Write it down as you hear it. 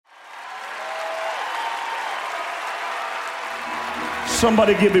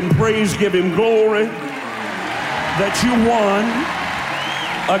Somebody give him praise, give him glory that you won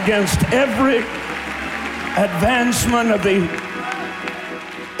against every advancement of the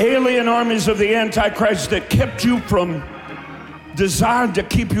alien armies of the Antichrist that kept you from, desired to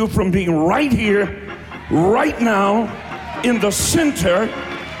keep you from being right here, right now, in the center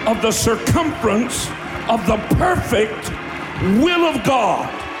of the circumference of the perfect will of God.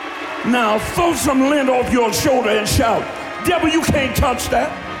 Now throw some lint off your shoulder and shout, devil, you can't touch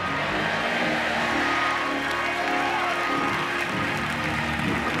that.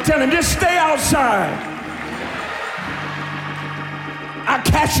 Tell him, just stay outside. I'll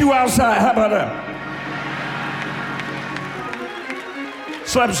catch you outside. How about that?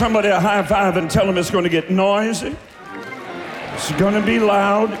 Slap somebody a high five and tell them it's going to get noisy. It's going to be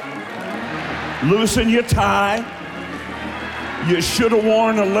loud. Loosen your tie. You should have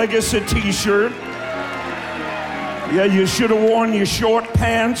worn a Legacy t-shirt. Yeah, you should have worn your short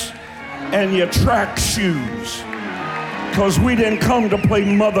pants and your track shoes. Because we didn't come to play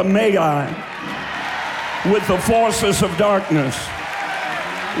Mother May I with the forces of darkness.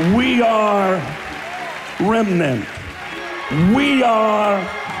 We are remnant. We are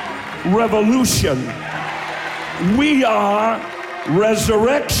revolution. We are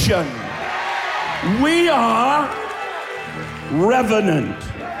resurrection. We are revenant.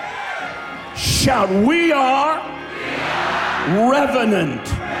 Shout, we are revenant.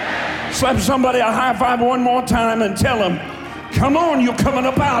 Slap somebody a high five one more time and tell them, come on, you're coming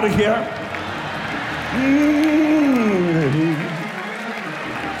up out of here.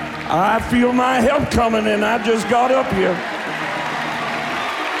 I feel my help coming and I just got up here.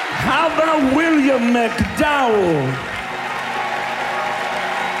 How about William McDowell?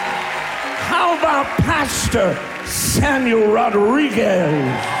 How about Pastor Samuel Rodriguez?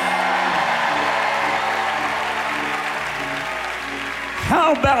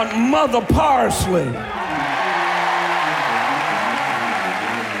 How about Mother Parsley?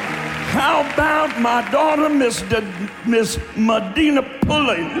 How about my daughter, Miss Medina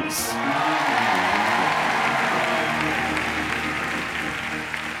Pullins?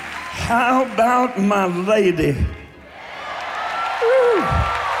 How about my lady? Woo.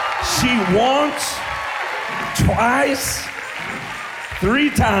 She once, twice, 3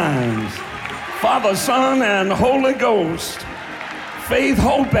 times. Father, Son, and Holy Ghost. Faith,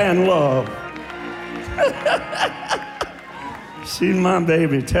 hope, and love. She's my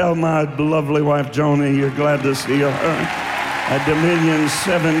baby. Tell my lovely wife, Joni, you're glad to see her at Dominion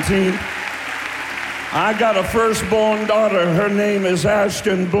 17. I got a firstborn daughter. Her name is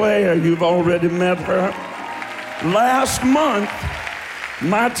Ashton Blair. You've already met her. Last month,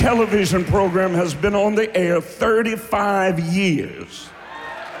 my television program has been on the air 35 years.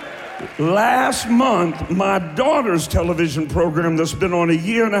 Last month, my daughter's television program that's been on a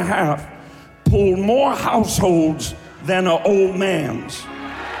year and a half pulled more households than an old man's.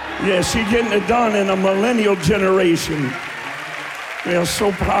 Yeah, she's getting it done in a millennial generation. We are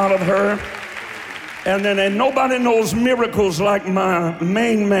so proud of her. And then and nobody knows miracles like my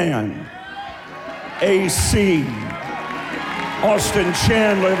main man, AC. Austin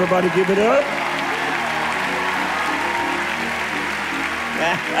Chandler, everybody give it up.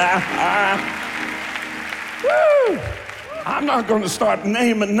 Woo! I'm not going to start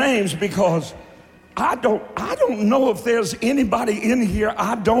naming names because I don't know if there's anybody in here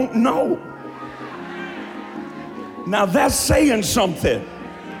I don't know. Now that's saying something.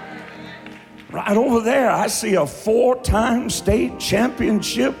 Right over there, I see a 4-time state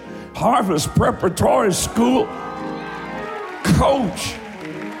championship Harvest Preparatory School coach.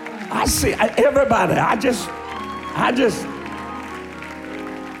 I see everybody. I just,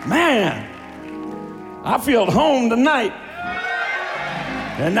 man, I feel at home tonight.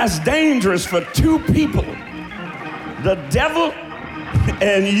 And that's dangerous for 2 people, the devil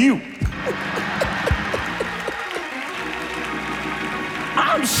and you.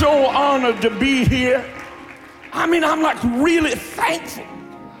 I'm so honored to be here. I mean, I'm like really thankful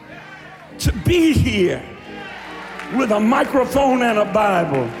to be here with a microphone and a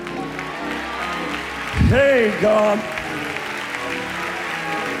Bible. Hey, God.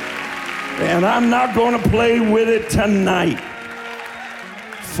 And I'm not going to play with it tonight.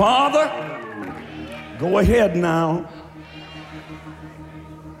 Father, go ahead now.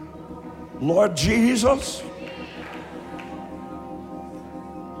 Lord Jesus,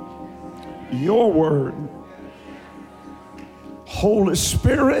 your word. Holy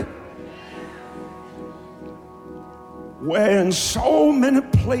Spirit, where in so many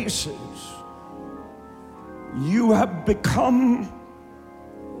places you have become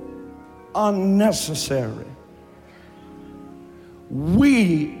unnecessary.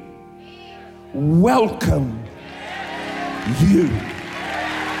 we welcome you.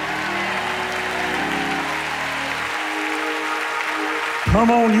 Come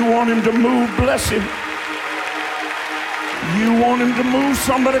on, you want him to move, bless him. You want him to move,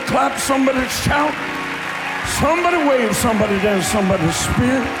 somebody clap, somebody shout, somebody wave, somebody dance, somebody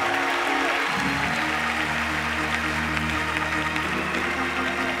spin.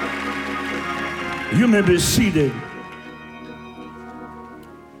 You may be seated.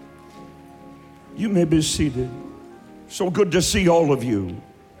 You may be seated. So good to see all of you.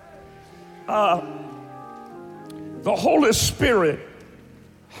 The Holy Spirit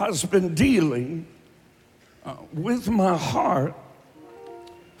has been dealing with my heart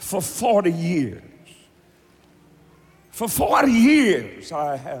for 40 years. For 40 years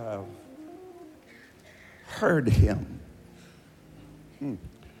I have heard him.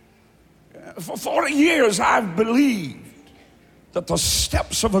 For 40 years I've believed that the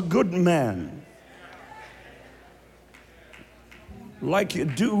steps of a good man, like you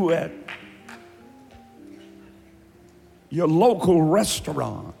do at your local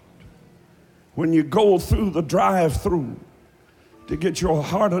restaurant, when you go through the drive-thru to get your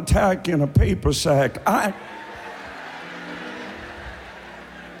heart attack in a paper sack, I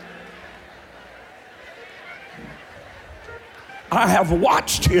have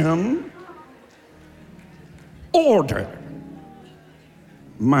watched him order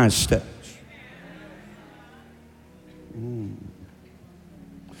my steps.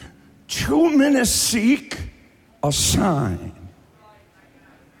 Too many seek a sign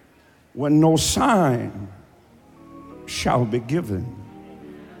when no sign shall be given.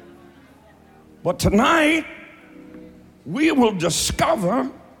 But tonight, we will discover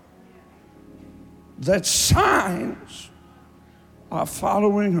that signs are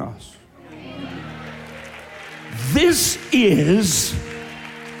following us. This is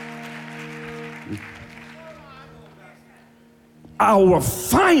our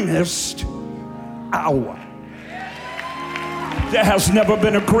finest hour. There has never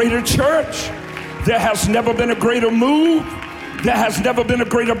been a greater church. There has never been a greater move. There has never been a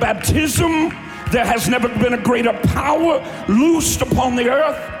greater baptism. There has never been a greater power loosed upon the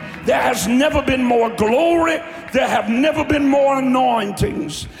earth. There has never been more glory. There have never been more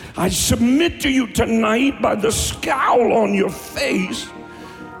anointings. I submit to you tonight, by the scowl on your face,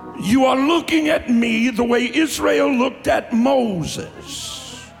 you are looking at me the way Israel looked at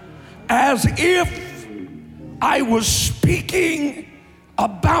Moses, as if I was speaking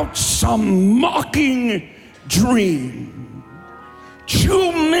about some mocking dream.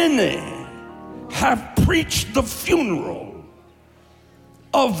 Too many have preached the funeral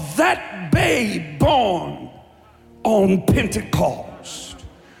of that babe born on Pentecost.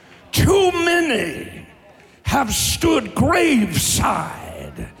 Too many have stood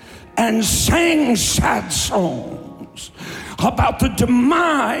graveside and sang sad songs about the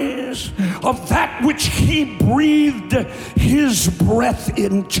demise of that which he breathed his breath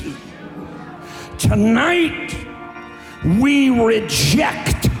into. Tonight, we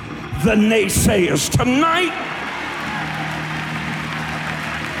reject the naysayers. Tonight,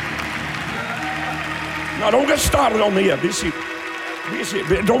 now don't get started on me yet. Be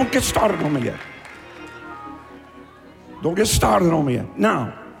seated. Don't get started on me yet. Don't get started on me yet.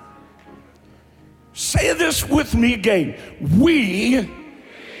 Now, say this with me again. We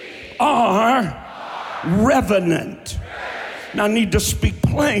are revenant. Now, I need to speak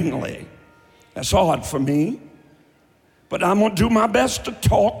plainly. That's hard for me. But I'm going to do my best to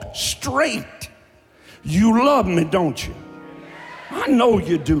talk straight. You love me, don't you? I know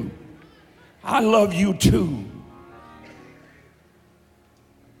you do. I love you too.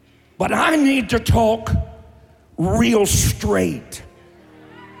 But I need to talk real straight,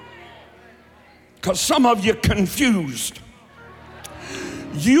 because some of you confused.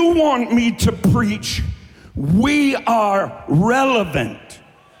 You want me to preach, we are relevant.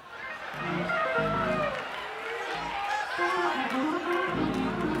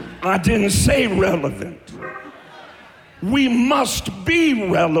 I didn't say relevant. We must be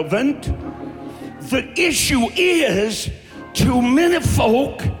relevant. The issue is, too many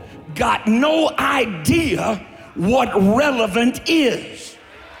folk got no idea what relevant is.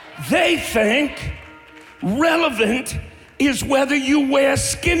 They think relevant is whether you wear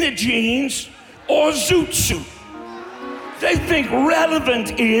skinny jeans or zoot suit. They think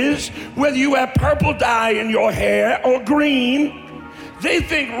relevant is whether you have purple dye in your hair or green. They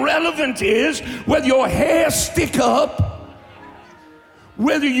think relevant is whether your hair stick up,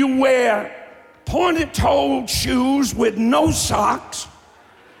 whether you wear pointed-toed shoes with no socks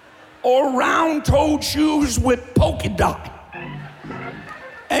or round-toed shoes with polka dot.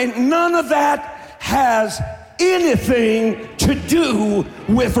 Ain't none of that has anything to do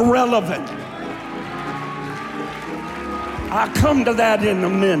with relevant. I'll come to that in a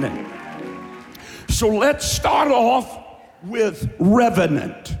minute. So let's start off with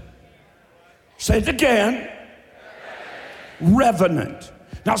revenant. Say it again. Revenant.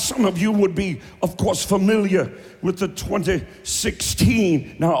 Now, some of you would be, of course, familiar with the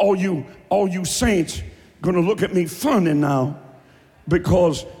 2016. Now, all you saints gonna look at me funny now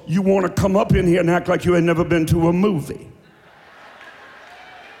because you want to come up in here and act like you ain't never been to a movie.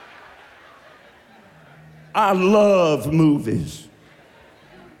 I love movies.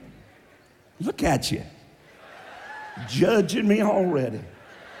 Look at you, judging me already.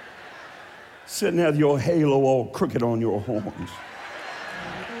 Sitting there with your halo all crooked on your horns.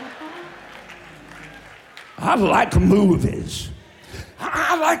 I like movies.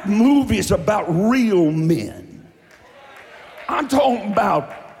 I like movies about real men. I'm talking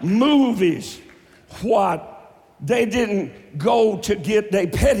about movies what they didn't go to get their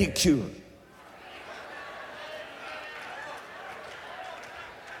pedicure.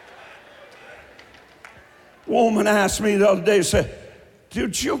 Woman asked me the other day, said,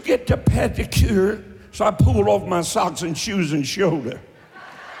 did you get the pedicure? So I pulled off my socks and shoes and showed her.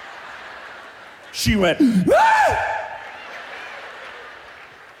 She went, ah!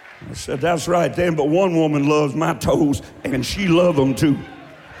 I said, that's right then, but one woman loves my toes and she loves them too.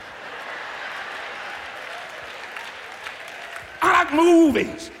 I like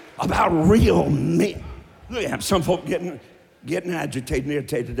movies about real men. Look at some folk getting agitated and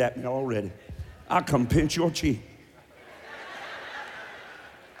irritated at me already. I'll come pinch your cheek.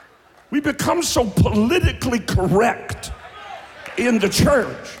 We become so politically correct in the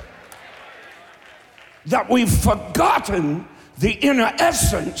church that we've forgotten the inner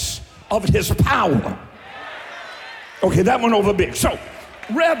essence of his power. Okay, that went over big. So,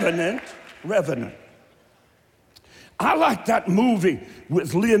 Revenant. I like that movie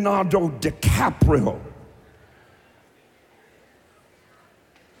with Leonardo DiCaprio.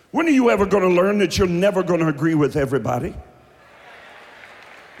 When are you ever going to learn that you're never going to agree with everybody?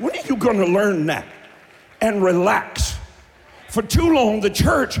 When are you going to learn that and relax? For too long, the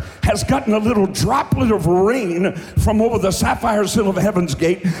church has gotten a little droplet of rain from over the sapphire sill of Heaven's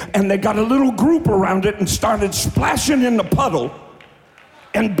Gate, and they got a little group around it and started splashing in the puddle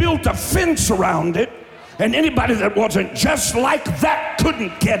and built a fence around it, and anybody that wasn't just like that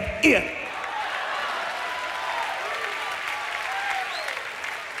couldn't get in.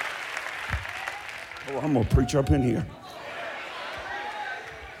 Oh, I'm gonna preach up in here.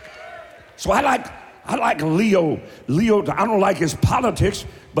 So I like Leo. Leo, I don't like his politics,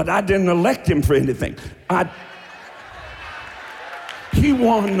 but I didn't elect him for anything. He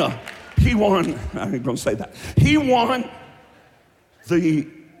won, I ain't gonna say that. He won the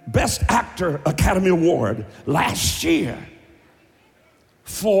Best Actor Academy Award last year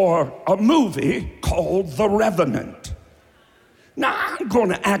for a movie called The Revenant. Now, I'm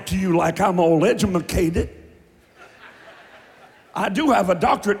gonna act to you like I'm all educated. I do have a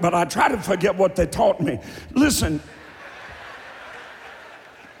doctorate, but I try to forget what they taught me. Listen,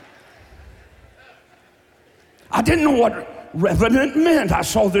 I didn't know what revenant meant. I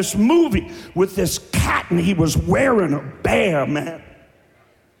saw this movie with this cat, and he was wearing a bear, man.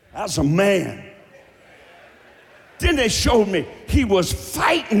 That's a man. Then they showed me he was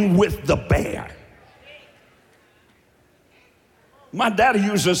fighting with the bear. My daddy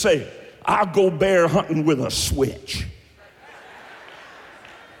used to say, I'll go bear hunting with a switch.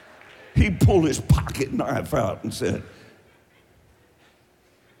 He pulled his pocket knife out and said,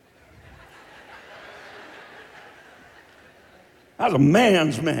 that's a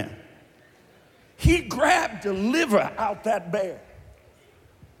man's man. He grabbed the liver out that bear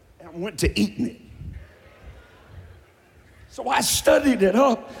and went to eating it. So I studied it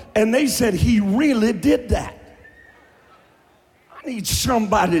up, and they said he really did that. I need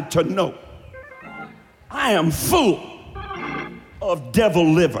somebody to know I am full of devil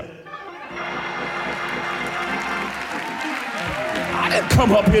liver. I didn't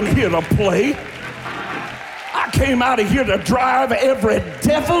come up in here to play. I came out of here to drive every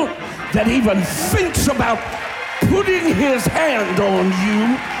devil that even thinks about putting his hand on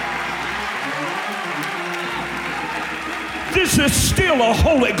you. This is still a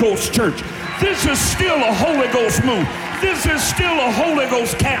Holy Ghost church. This is still a Holy Ghost move. This is still a Holy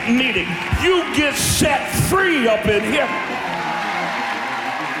Ghost camp meeting. You get set free up in here.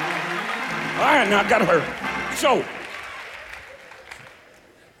 All right, now I gotta hurry. So,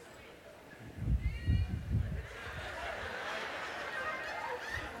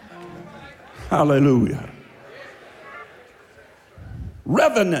 hallelujah.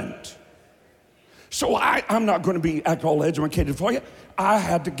 Revenant. So I'm not going to be act all educated for you. I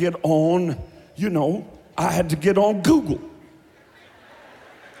had to get on, I had to get on Google.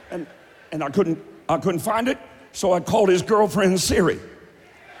 And I couldn't find it, so I called his girlfriend Siri.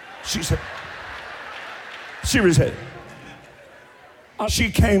 She said, she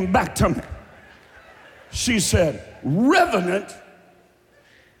came back to me. She said, revenant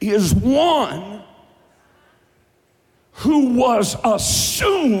is one who was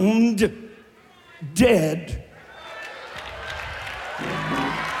assumed dead.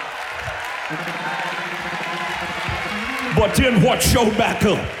 But then what showed back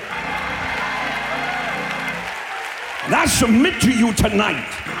up? And I submit to you tonight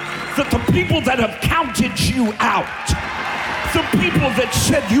that the people that have counted you out, the people that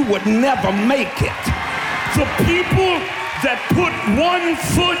said you would never make it, the people that put one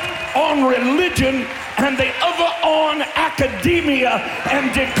foot on religion and the other on academia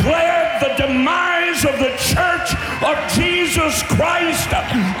and declared the demise of the church of Jesus Christ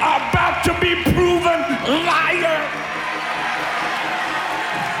are about to be proven liar.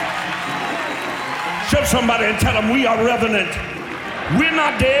 Show somebody and tell them we are revenant. We're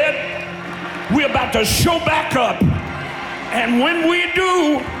not dead. We're about to show back up. And when we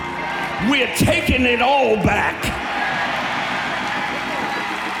do, we're taking it all back.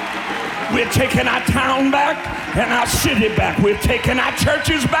 We're taking our town back and our city back. We're taking our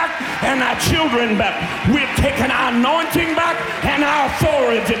churches back and our children back. We're taking our anointing back and our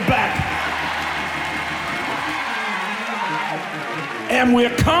authority back. And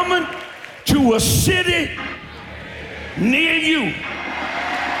we're coming to a city near you.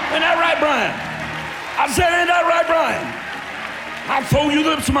 Ain't that right, Brian? I said, ain't that right, Brian? I'll throw you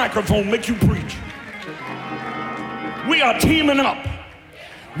this microphone, make you preach. We are teaming up.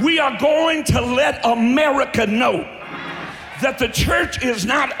 We are going to let America know that the church is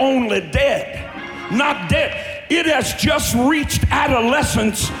not only dead, it has just reached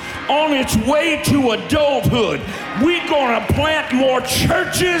adolescence on its way to adulthood. We're going to plant more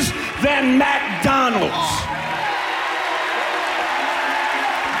churches than McDonald's.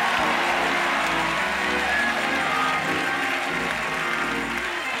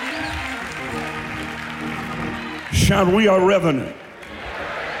 Shout, we are revenant.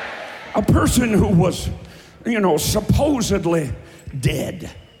 A person who was, supposedly dead.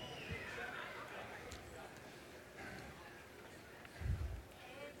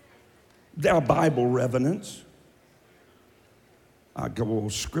 There are Bible revenants. I go a little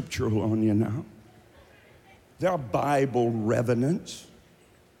scriptural on you now. There are Bible revenants.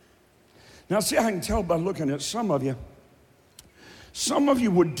 Now, see, I can tell by looking at some of you. Some of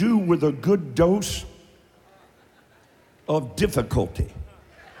you would do with a good dose of difficulty.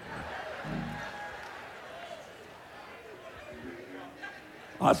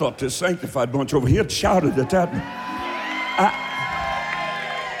 I thought this sanctified bunch over here shouted at that.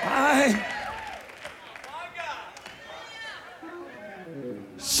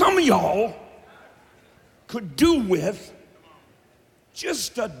 Some of y'all could do with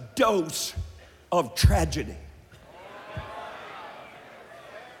just a dose of tragedy.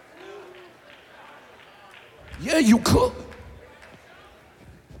 Yeah, you could.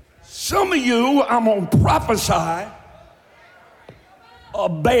 Some of you, I'm going to prophesy, a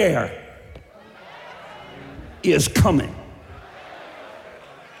bear is coming.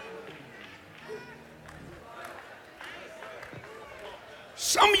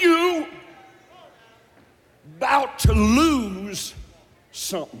 Some of you about to lose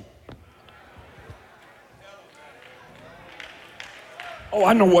something. Oh,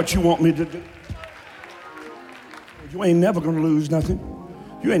 I know what you want me to do. You ain't never going to lose nothing.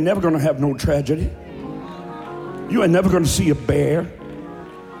 You ain't never going to have no tragedy. You ain't never going to see a bear.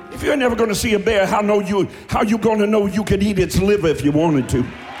 If you ain't never going to see a bear, how you going to know you could eat its liver if you wanted to?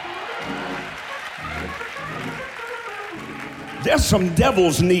 There's some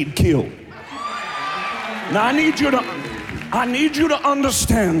devils need killed. Now I need you to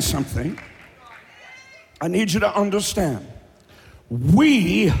understand something. I need you to understand.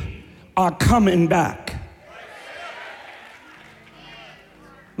 We are coming back.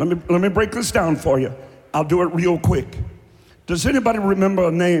 Let me break this down for you. I'll do it real quick. Does anybody remember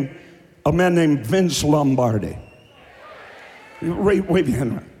a man named Vince Lombardi? Wave your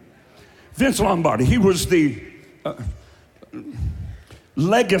hand right. Vince Lombardi. He was the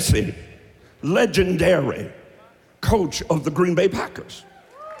legendary coach of the Green Bay Packers.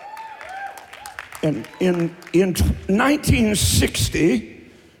 And in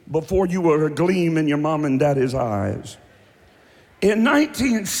 1960, before you were a gleam in your mom and daddy's eyes, in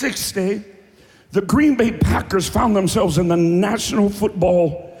 1960, the Green Bay Packers found themselves in the National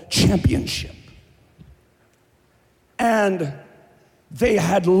Football Championship. And they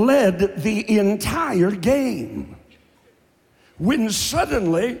had led the entire game, when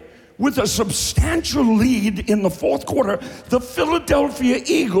suddenly, with a substantial lead in the fourth quarter, the Philadelphia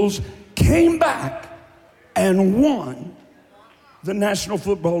Eagles came back and won the National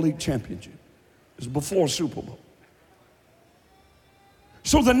Football League championship. It was before Super Bowl.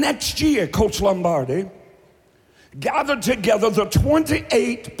 So the next year, Coach Lombardi gathered together the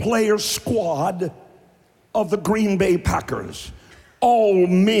 28-player squad of the Green Bay Packers. All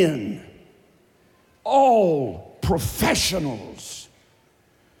men, all professionals,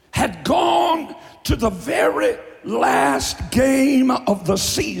 had gone to the very last game of the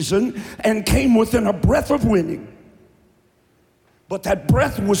season and came within a breath of winning. But that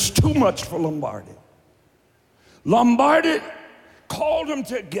breath was too much for Lombardi. Lombardi called them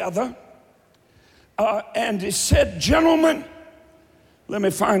together and he said, gentlemen, let me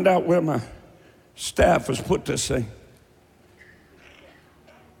find out where my staff has put this thing.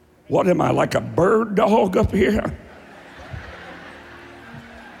 What am I, like a bird dog up here?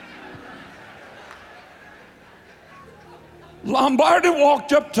 Lombardi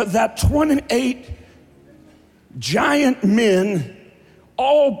walked up to that 28 giant men,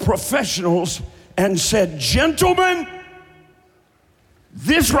 all professionals, and said, gentlemen,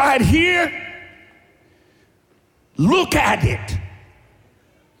 this right here, look at it.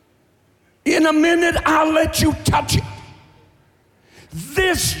 In a minute, I'll let you touch it.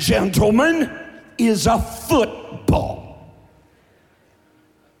 This, gentleman, is a football.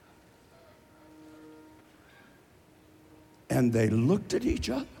 And they looked at each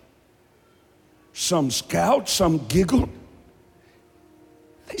other. Some scowled, some giggled.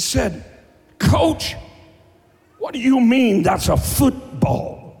 They said, Coach, what do you mean that's a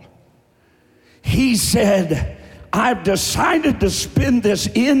football? He said, I've decided to spend this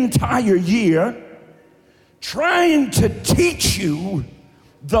entire year trying to teach you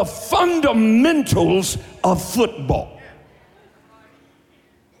the fundamentals of football.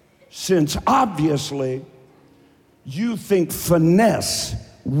 Since obviously you think finesse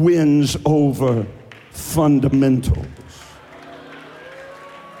wins over fundamentals.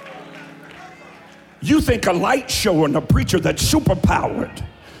 You think a light show and a preacher that's superpowered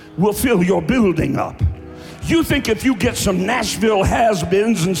will fill your building up. You think if you get some Nashville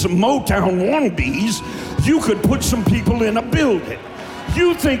has-beens and some Motown wannabes, you could put some people in a building.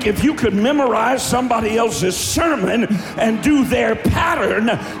 You think if you could memorize somebody else's sermon and do their pattern,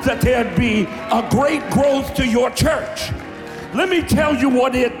 that there'd be a great growth to your church. Let me tell you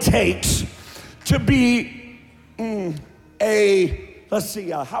what it takes to be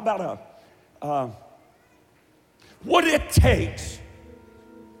what it takes,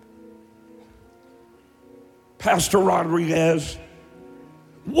 Pastor Rodriguez,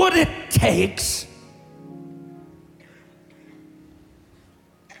 what it takes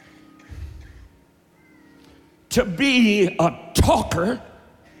to be a talker,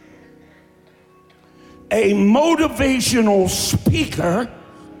 a motivational speaker,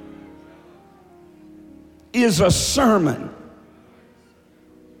 is a sermon.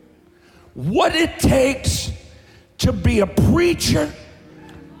 What it takes to be a preacher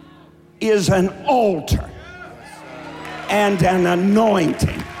is an altar and an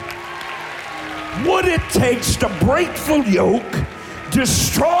anointing. What it takes to break the yoke,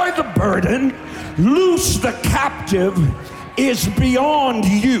 destroy the burden, loose the captive is beyond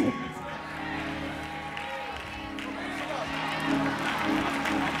you.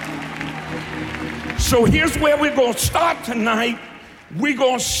 So here's where we're going to start tonight. We're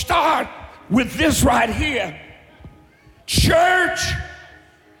going to start with this right here. Church,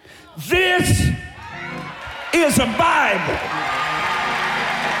 this is a Bible.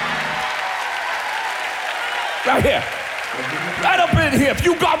 Right here. Right up in here. If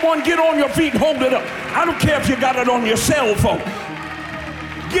you got one, get on your feet and hold it up. I don't care if you got it on your cell phone.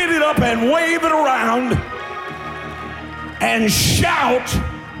 Get it up and wave it around and shout,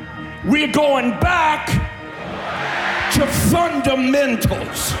 we're going back to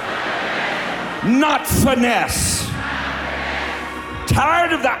fundamentals, not finesse.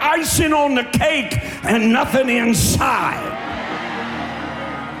 Tired of the icing on the cake and nothing inside.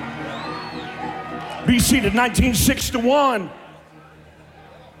 Be seated. 1961,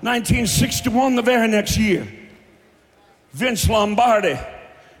 the very next year, Vince Lombardi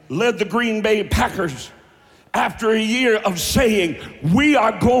led the Green Bay Packers after a year of saying, we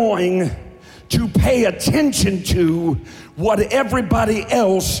are going to pay attention to what everybody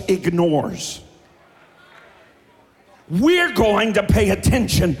else ignores. we're going to pay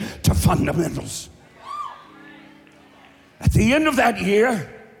attention to fundamentals. At the end of that year,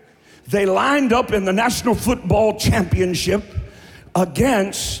 they lined up in the National Football Championship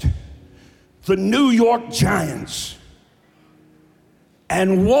against the New York Giants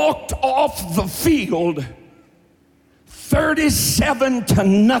and walked off the field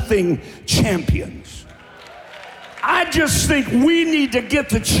 37-0 champions. I just think we need to get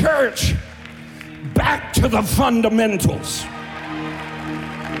the church back to the fundamentals.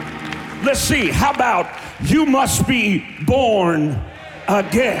 Let's see, how about you must be born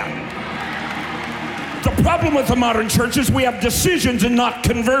again? The problem with the modern church is we have decisions and not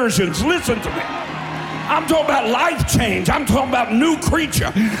conversions. Listen to me. I'm talking about life change. I'm talking about new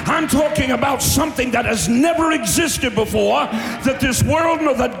creature. I'm talking about something that has never existed before that this world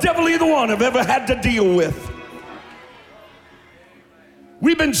nor the devil either one have ever had to deal with.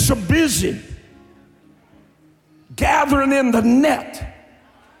 We've been so busy gathering in the net,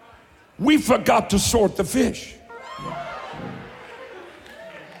 we forgot to sort the fish.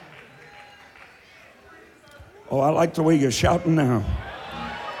 Oh, I like the way you're shouting now.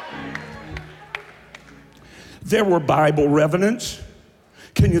 There were Bible revenants.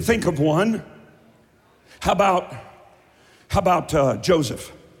 Can you think of one? How about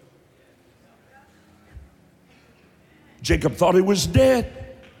Joseph? Jacob thought he was dead.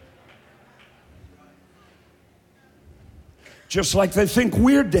 Just like they think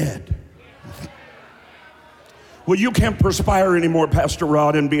we're dead. Well, you can't perspire anymore, Pastor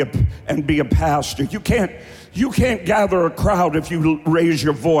Rod, and be a pastor. You can't gather a crowd if you raise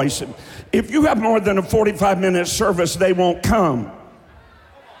your voice. If you have more than a 45-minute service, they won't come.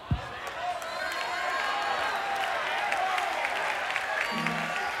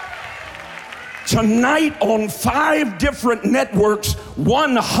 Tonight on 5 different networks,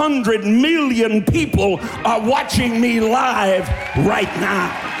 100 million people are watching me live right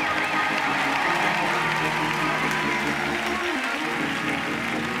now.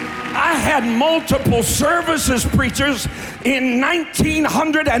 I had multiple services, preachers, in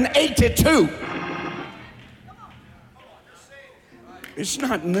 1982. It's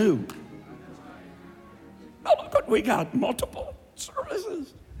not new. Oh, look what we got, multiple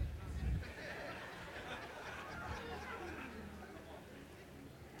services.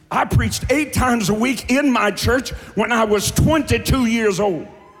 I preached 8 times a week in my church when I was 22 years old.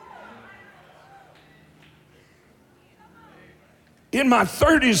 In my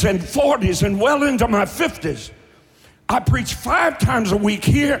 30s and 40s and well into my 50s, I preached 5 times a week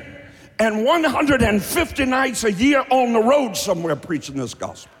here and 150 nights a year on the road somewhere preaching this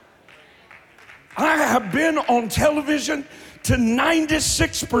gospel. I have been on television to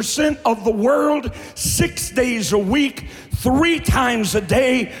 96% of the world 6 days a week, 3 times a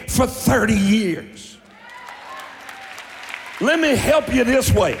day for 30 years. Let me help you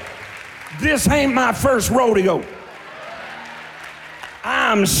this way. This ain't my first rodeo.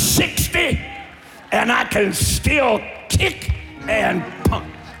 I'm 60 and I can still kick and pump.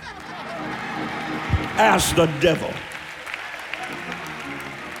 Ask the devil.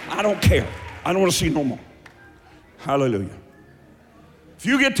 I don't care. I don't want to see no more. Hallelujah. If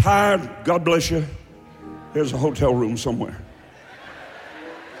you get tired, God bless you. There's a hotel room somewhere.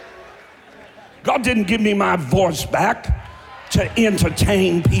 God didn't give me my voice back to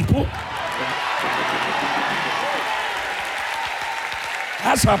entertain people.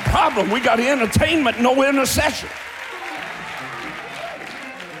 That's our problem. We got entertainment, no intercession.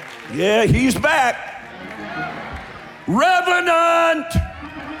 Yeah, he's back. Revenant.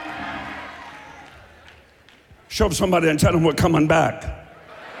 Show somebody and tell them we're coming back.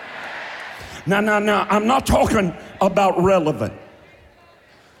 Now, I'm not talking about relevant.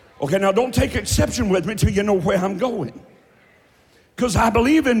 Okay, now don't take exception with me till you know where I'm going. Because I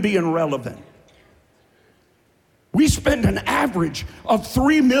believe in being relevant. We spend an average of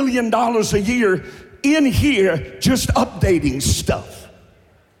 $3 million a year in here just updating stuff.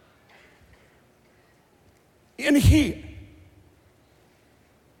 In here.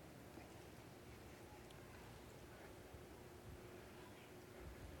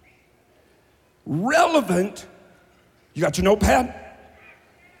 Relevant. You got your notepad?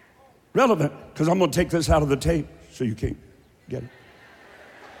 Relevant, because I'm going to take this out of the tape so you can't get it.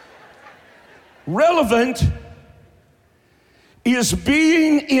 Relevant is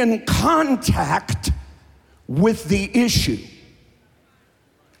being in contact with the issue.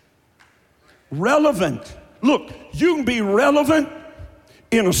 Relevant. Look, you can be relevant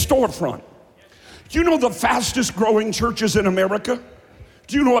in a storefront. Do you know the fastest growing churches in America?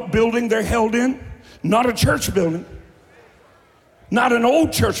 Do you know what building they're held in? Not a church building. Not an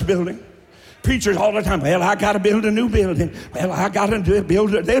old church building. Preachers all the time, well, I got to build a new building. Well, I got to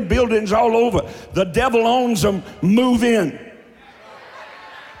build it. There are buildings all over. The devil owns them. Move in.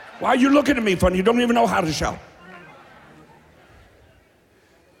 Why are you looking at me funny? You don't even know how to shout.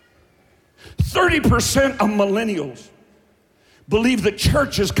 30% of millennials believe that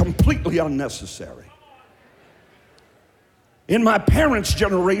church is completely unnecessary. In my parents'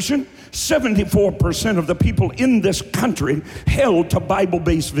 generation, 74% of the people in this country held to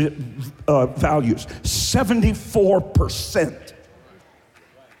Bible-based values. 74%.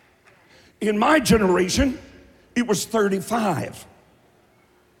 In my generation, it was 35.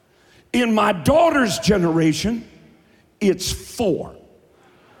 In my daughter's generation, it's 4.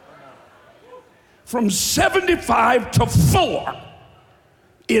 From 75 to 4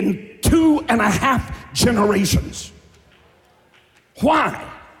 in 2.5 generations. Why?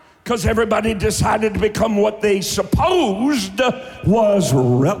 Because everybody decided to become what they supposed was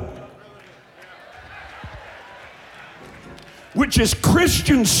relevant. Which is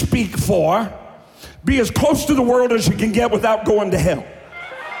Christian speak for, be as close to the world as you can get without going to hell.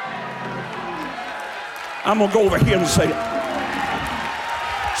 I'm going to go over here and say it.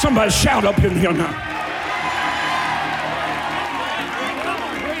 Somebody shout up in here now.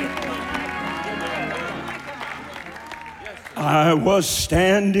 I was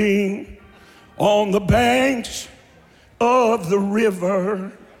standing on the banks of the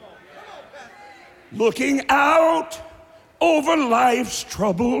river, looking out over life's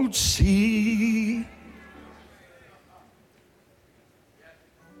troubled sea.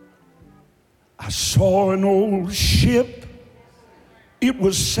 I saw an old ship. It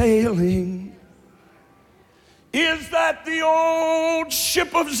was sailing. Is that the old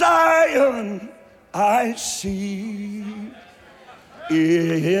ship of Zion I see?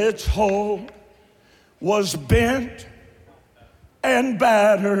 Its hull was bent and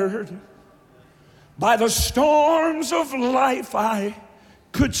battered by the storms of life I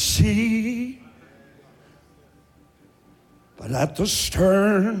could see. But at the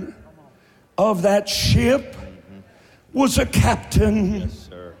stern of that ship was a captain. Yes,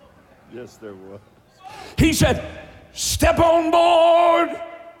 sir. Yes, there was. He said, step on board.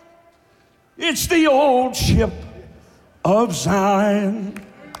 It's the old ship of Zion.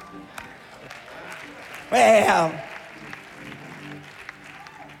 Well,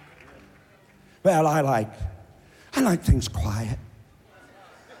 I like things quiet.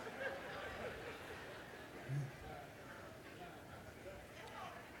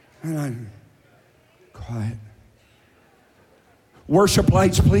 And I'm quiet. Worship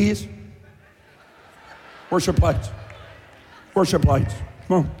lights, please. Worship lights. Worship lights.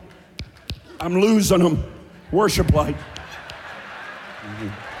 Come on. I'm losing them. Worship lights. Mm-hmm.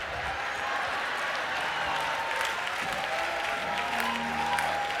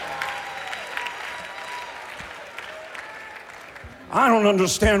 I don't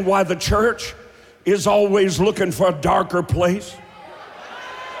understand why the church is always looking for a darker place.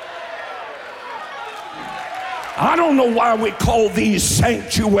 I don't know why we call these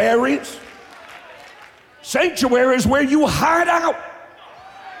sanctuaries. Sanctuaries where you hide out.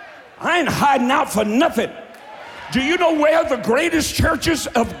 I ain't hiding out for nothing. Do you know where the greatest churches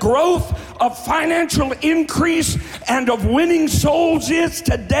of growth, of financial increase, and of winning souls is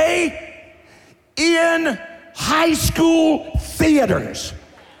today? In high school theaters.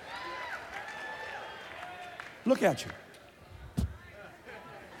 Look at you.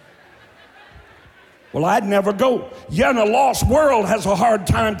 Well, I'd never go. Yeah, and a lost world has a hard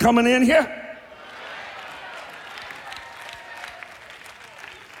time coming in here.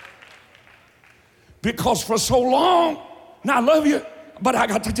 Because for so long, now I love you, but I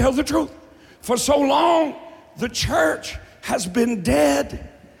got to tell the truth. For so long, the church has been dead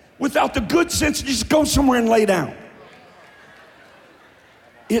without the good sense to just go somewhere and lay down.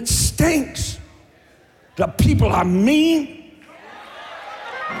 It stinks. The people are mean.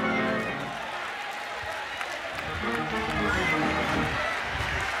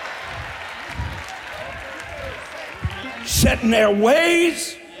 Set in their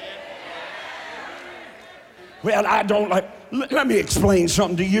ways. Well, I don't like, let me explain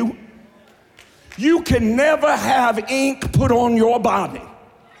something to you. You can never have ink put on your body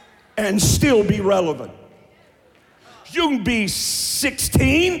and still be relevant. You can be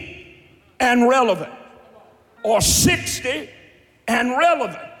 16 and relevant, or 60 and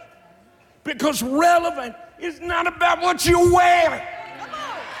relevant, because relevant is not about what you wear.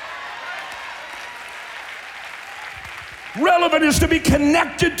 Relevant is to be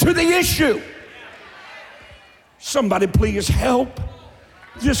connected to the issue. Somebody please help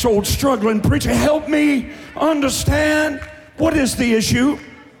this old struggling preacher. Help me understand, what is the issue?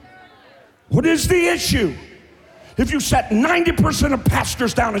 What is the issue? If you sat 90% of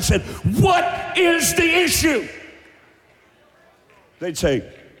pastors down and said, what is the issue? They'd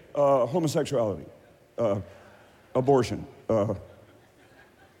say, homosexuality, abortion. Let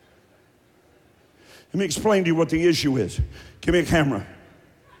me explain to you what the issue is. Give me a camera.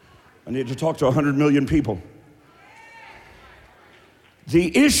 I need to talk to 100 million people.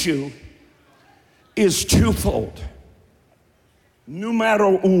 The issue is twofold.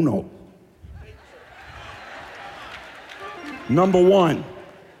 Numero uno. Number one,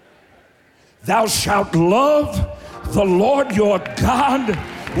 thou shalt love the Lord your God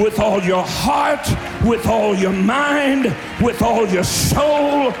with all your heart, with all your mind, with all your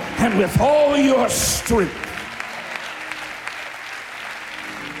soul, and with all your strength.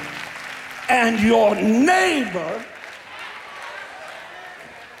 And your neighbor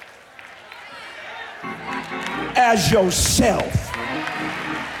as yourself.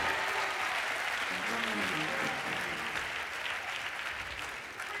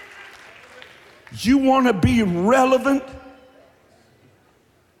 You want to be relevant?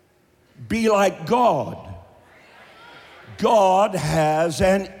 Be like God. God has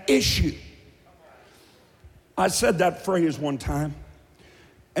an issue. I said that phrase one time,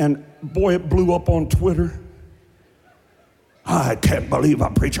 and boy, it blew up on Twitter. I can't believe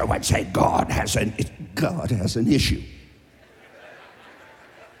a preacher would say God has an issue.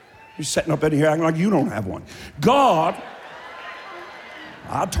 You're sitting up in here acting like you don't have one. God,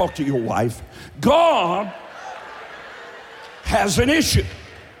 I'll talk to your wife. God has an issue.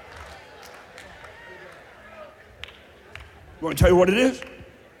 You want to tell you what it is?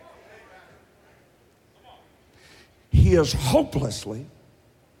 He is hopelessly,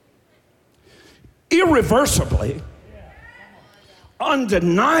 irreversibly,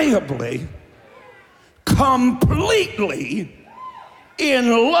 undeniably, completely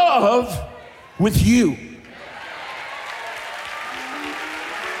in love with you.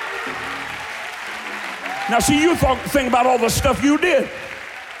 Now, see, you think about all the stuff you did.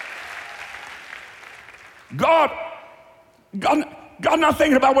 God not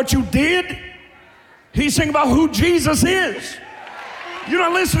thinking about what you did. He's thinking about who Jesus is. You're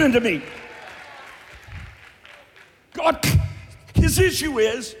not listening to me. God, his issue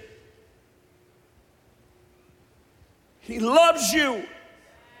is he loves you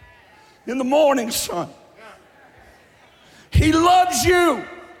in the morning sun. He loves you.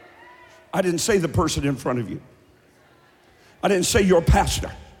 I didn't say the person in front of you. I didn't say your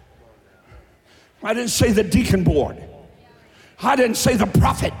pastor. I didn't say the deacon board. I didn't say the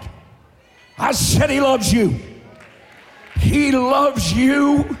prophet. I said he loves you. He loves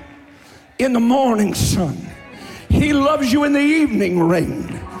you in the morning sun. He loves you in the evening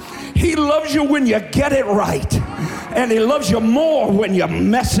rain. He loves you when you get it right. And he loves you more when you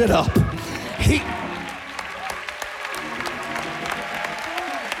mess it up. He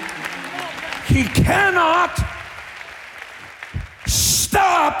cannot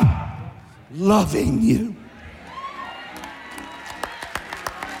stop loving you.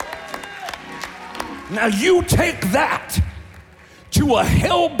 Now you take that to a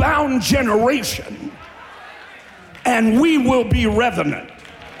hell-bound generation and we will be revenant.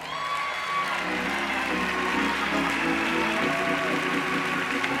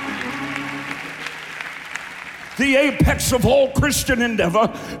 The apex of all Christian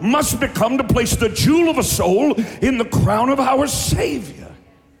endeavor must become to place the jewel of a soul in the crown of our Savior.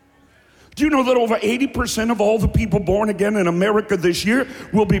 Do you know that over 80% of all the people born again in America this year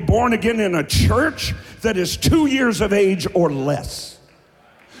will be born again in a church that is 2 years of age or less?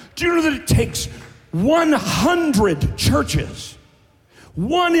 Do you know that it takes 100 churches,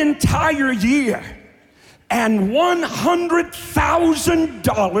 one entire year, and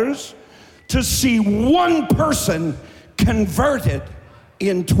 $100,000 to see one person converted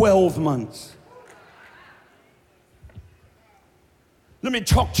in 12 months? Let me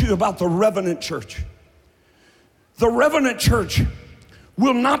talk to you about the Revenant Church. The Revenant Church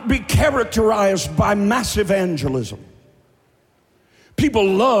will not be characterized by mass evangelism. People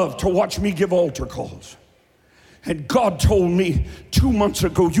love to watch me give altar calls. And God told me 2 months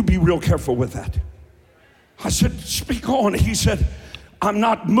ago, you be real careful with that. I said, speak on. He said, I'm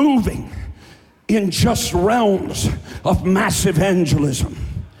not moving in just realms of mass evangelism.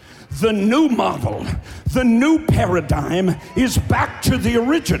 The new model, the new paradigm is back to the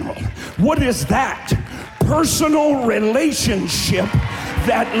original. What is that? Personal relationship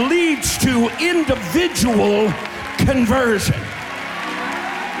that leads to individual conversion.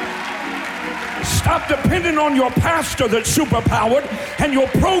 Stop depending on your pastor that's superpowered and your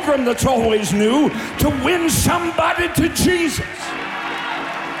program that's always new to win somebody to Jesus.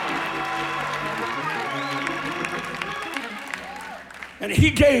 And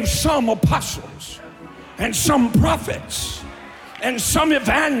he gave some apostles, and some prophets, and some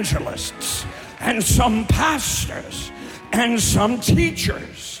evangelists, and some pastors, and some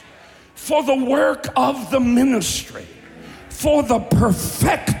teachers for the work of the ministry, for the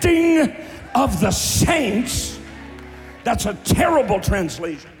perfecting of the saints. That's a terrible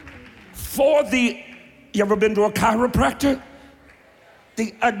translation. For the, you ever been to a chiropractor?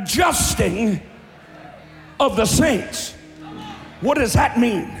 The adjusting of the saints. What does that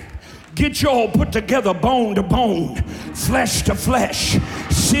mean? Get you all put together, bone to bone, flesh to flesh,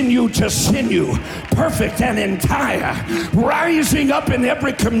 sinew to sinew, perfect and entire, rising up in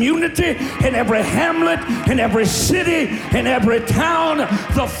every community, in every hamlet, in every city, in every town,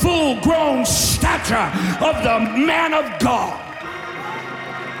 the full-grown stature of the man of God.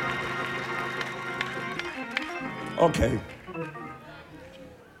 Okay.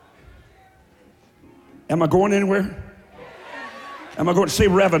 Am I going anywhere? Am I going to say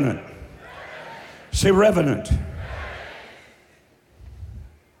revenant? Say revenant.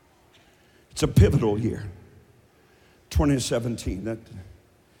 It's a pivotal year, 2017.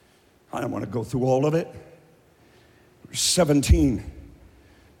 I don't want to go through all of it. 17,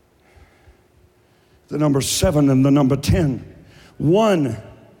 the number 7 and the number 10. 1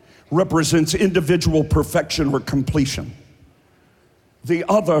 represents individual perfection or completion. The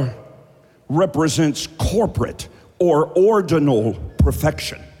other represents corporate or ordinal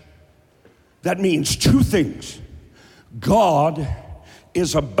perfection. That means 2 things. God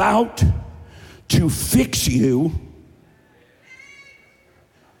is about to fix you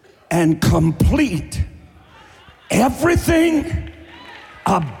and complete everything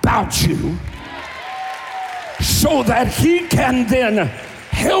about you so that he can then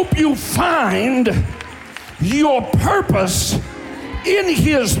help you find your purpose in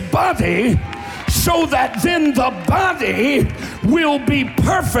his body, so that then the body will be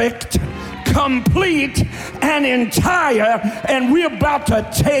perfect, complete, and entire, and we're about to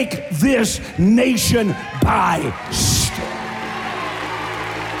take this nation by storm.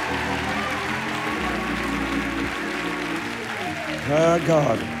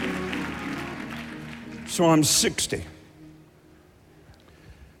 God. So I'm 60.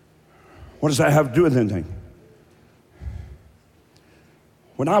 What does that have to do with anything?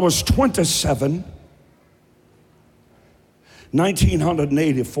 When I was 27,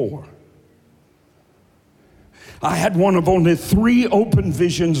 1984, I had one of only 3 open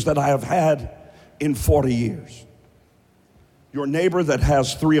visions that I have had in 40 years. Your neighbor that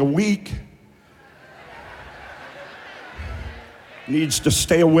has 3 a week needs to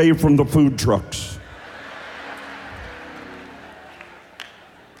stay away from the food trucks.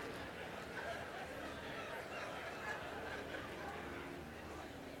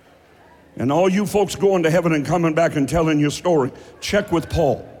 And all you folks going to heaven and coming back and telling your story, check with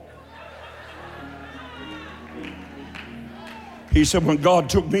Paul. He said, when God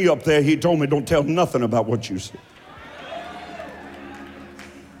took me up there, he told me, don't tell nothing about what you said.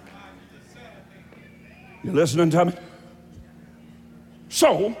 You listening to me?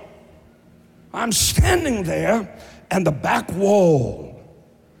 So, I'm standing there, and the back wall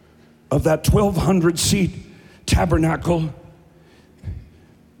of that 1,200-seat tabernacle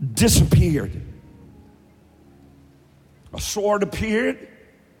disappeared. A sword appeared.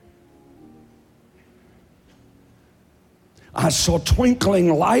 I saw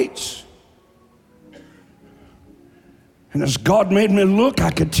twinkling lights. And as God made me look,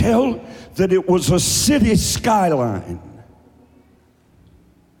 I could tell that it was a city skyline.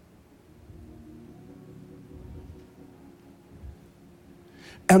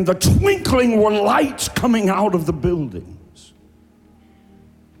 And the twinkling were lights coming out of the buildings.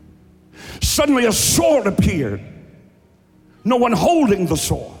 Suddenly a sword appeared. No one holding the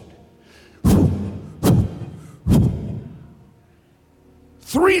sword.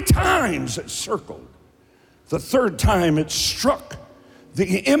 3 times it circled. The 3rd time it struck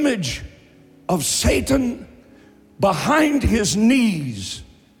the image of Satan behind his knees.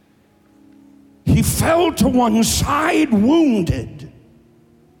 He fell to one side wounded,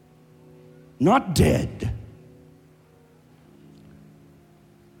 not dead.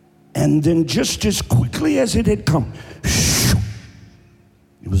 And then just as quickly as it had come,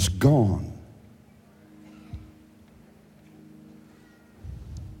 it was gone.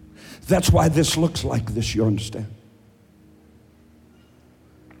 That's why this looks like this, you understand?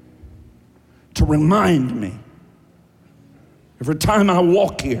 To remind me, every time I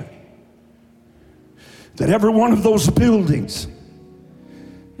walk here, that every one of those buildings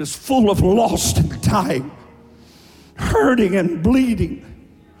is full of lost and dying, hurting and bleeding,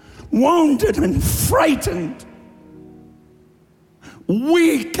 wounded and frightened,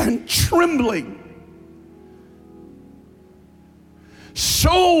 weak and trembling,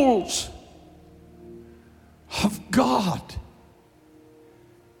 souls of God.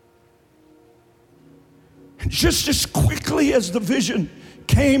 And just as quickly as the vision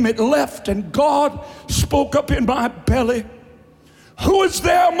came, it left, and God spoke up in my belly, who is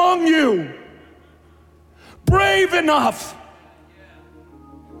there among you brave enough,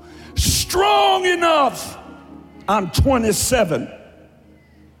 strong enough, I'm 27,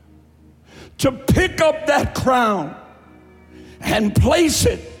 to pick up that crown and place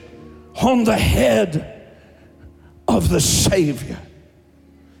it on the head of the Savior?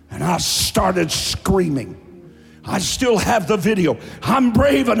 And I started screaming. I still have the video. I'm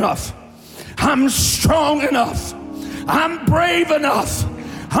brave enough. I'm strong enough. I'm brave enough.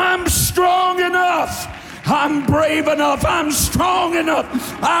 I'm strong enough. I'm brave enough. I'm strong enough.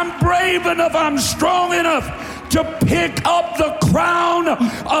 I'm brave enough. I'm strong enough to pick up the crown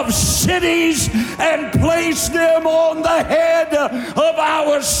of cities and place them on the head of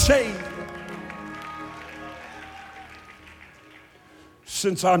our Savior.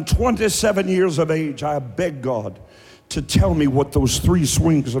 Since I'm 27 years of age, I begged God to tell me what those 3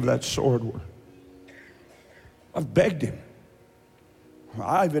 swings of that sword were. I've begged him.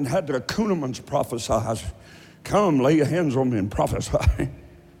 I even had the Kuhnemans prophesy. Come, lay your hands on me and prophesy.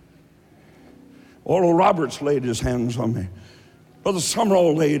 Oral Roberts laid his hands on me. Brother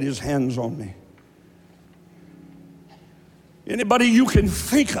Summerall laid his hands on me. Anybody you can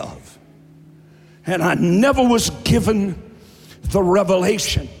think of. And I never was given the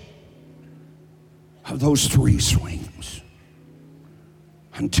revelation of those 3 swings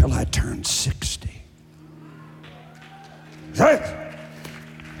until I turned 60.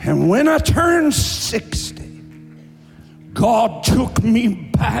 And when I turned 60, God took me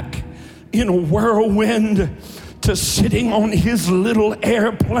back in a whirlwind to sitting on his little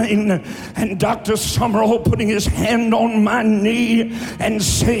airplane, and Dr. Summerall putting his hand on my knee and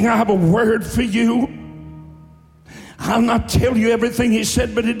saying, I have a word for you. I'll not tell you everything he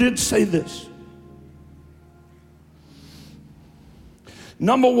said, but he did say this.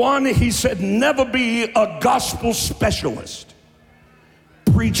 Number 1, he said, never be a gospel specialist.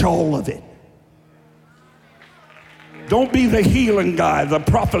 Preach all of it. Don't be the healing guy, the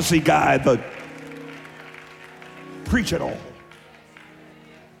prophecy guy, preach it all.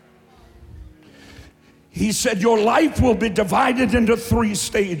 He said, your life will be divided into 3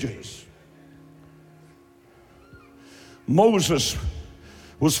 stages. Moses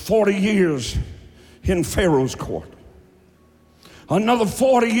was 40 years in Pharaoh's court. Another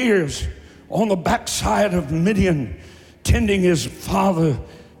 40 years on the backside of Midian, tending his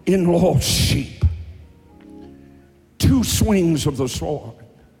father-in-law's sheep. 2 swings of the sword.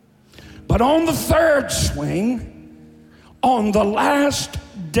 But on the 3rd swing, on the last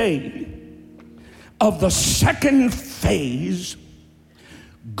day of the 2nd phase,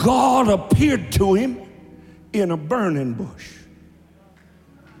 God appeared to him in a burning bush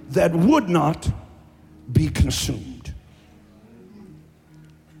that would not be consumed.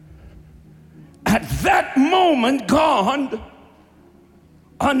 At that moment, God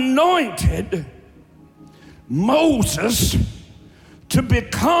anointed Moses to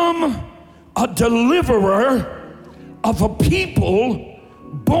become a deliverer of a people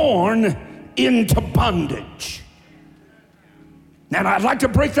born into bondage. Now, I'd like to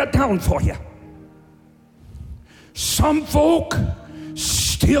break that down for you. Some folk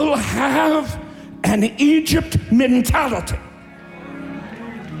still have an Egypt mentality.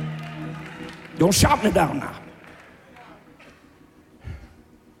 Don't shout me down now.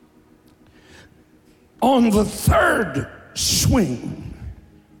 On the 3rd swing,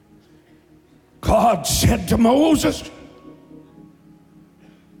 God said to Moses,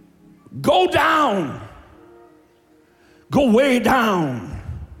 go down, go way down.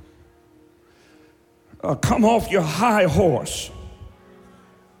 Come off your high horse.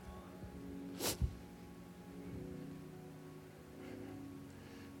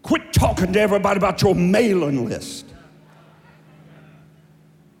 Quit talking to everybody about your mailing list.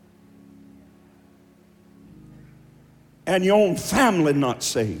 And your own family not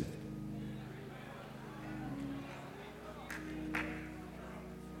saved.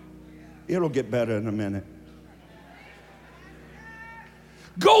 It'll get better in a minute.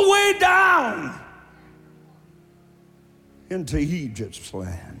 Go way down into Egypt's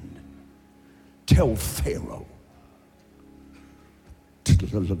land. Tell Pharaoh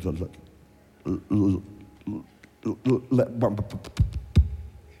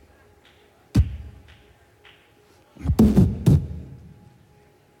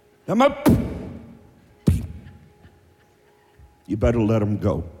you better let them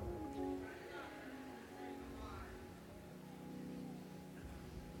go.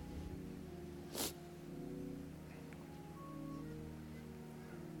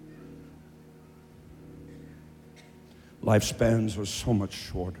 Lifespans are so much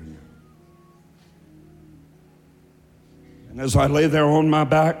shorter now. And as I lay there on my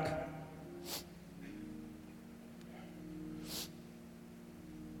back,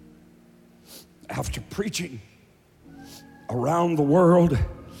 after preaching around the world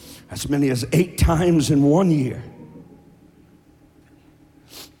as many as 8 times in 1 year,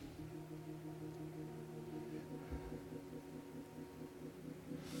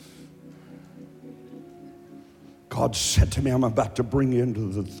 God said to me, I'm about to bring you into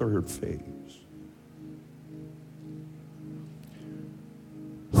the 3rd phase.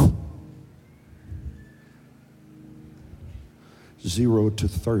 Zero to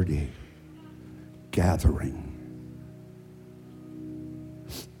 30 gathering.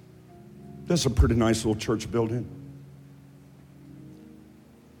 This is a pretty nice little church building.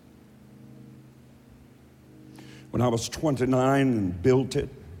 When I was 29 and built it,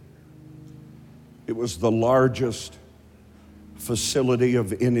 it was the largest facility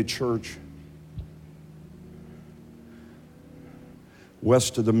of any church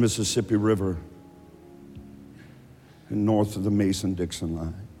west of the Mississippi River and north of the Mason-Dixon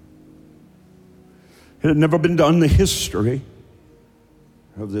line. It had never been done in the history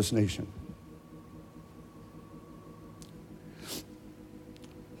of this nation.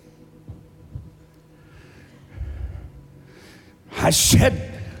 I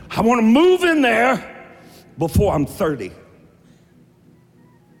said, I want to move in there before I'm 30.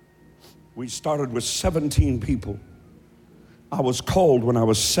 We started with 17 people. I was called when I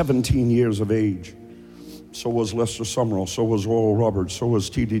was 17 years of age. So was Lester Summerall, so was Oral Roberts, so was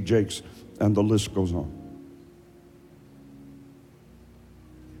T.D. Jakes, and the list goes on.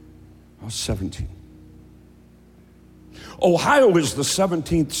 I was 17. Ohio is the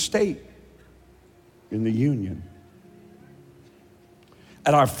 17th state in the Union.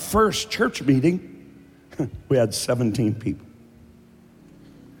 At our first church meeting, we had 17 people.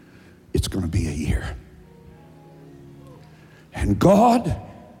 It's going to be a year. And God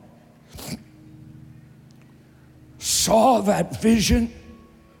saw that vision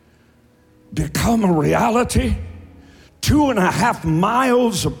become a reality. 2.5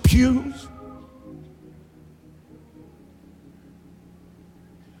 miles of pews.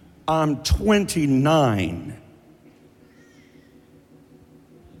 I'm 29.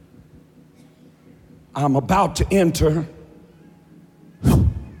 I'm about to enter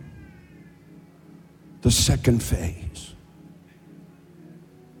the 2nd phase.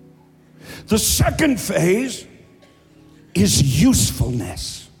 The 2nd phase is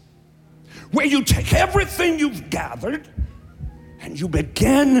usefulness, where you take everything you've gathered and you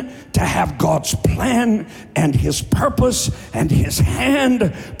begin to have God's plan and His purpose and His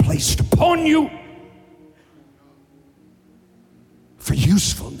hand placed upon you for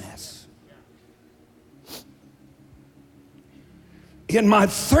usefulness. In my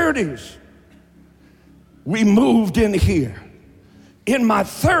 30s, we moved in here. In my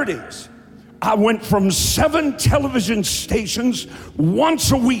 30s, I went from 7 television stations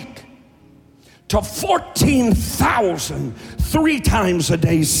once a week to 14,000 3 times a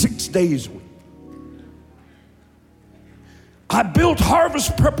day, 6 days a week. I built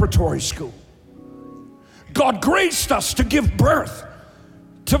Harvest Preparatory School. God graced us to give birth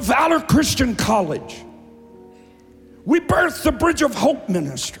to Valor Christian College. We birthed the Bridge of Hope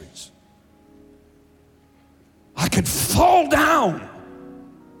Ministries. I could fall down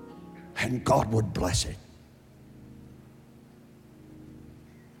and God would bless it.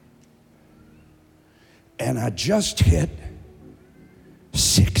 And I just hit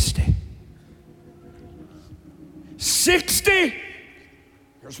 60. 60?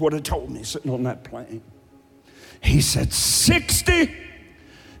 Here's what he told me sitting on that plane. He said, 60,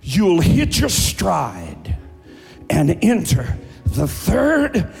 you'll hit your stride and enter the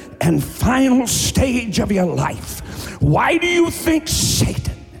 3rd and final stage of your life. Why do you think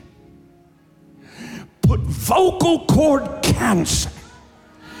Satan put vocal cord cancer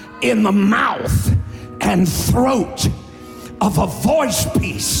in the mouth and throat of a voice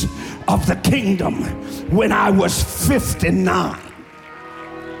piece of the kingdom when I was 59?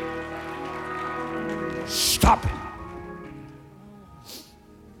 Stop it.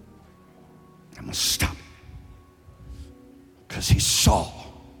 I'm gonna stop it. Because he saw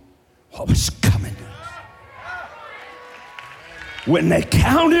what was coming. When they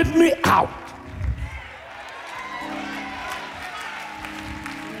counted me out,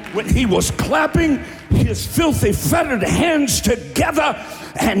 when he was clapping his filthy fettered hands together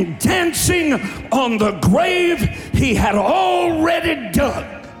and dancing on the grave he had already dug.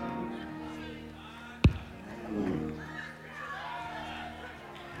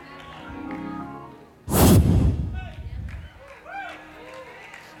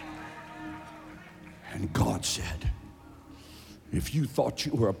 And God said, if you thought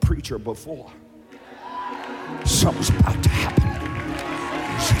you were a preacher before, something's about to happen.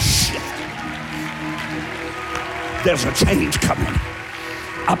 There's a shift. There's a change coming.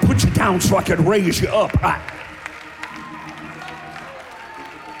 I put you down so I could raise you up.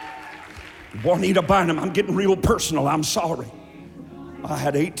 Juanita Bynum, I'm getting real personal. I'm sorry. I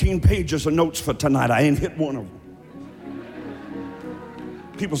had 18 pages of notes for tonight. I ain't hit one of them.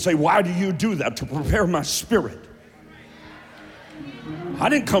 People say, why do you do that? To prepare my spirit. I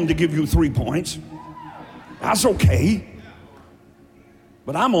didn't come to give you 3 points. That's okay.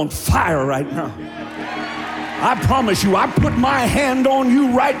 But I'm on fire right now. I promise you, I put my hand on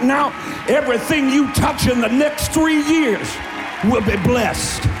you right now. Everything you touch in the next 3 years will be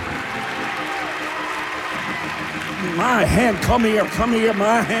blessed. My hand, come here,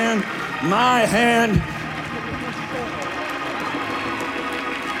 my hand.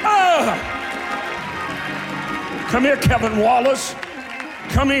 Come here, Kevin Wallace.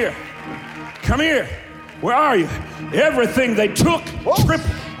 Come here. Where are you? Everything they took,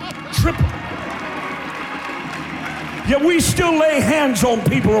 triple. Yet we still lay hands on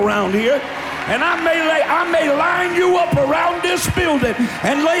people around here. And I may line you up around this building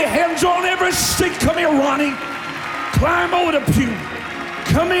and lay hands on every stick. Come here, Ronnie. Climb over the pew.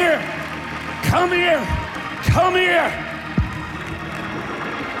 Come here. Come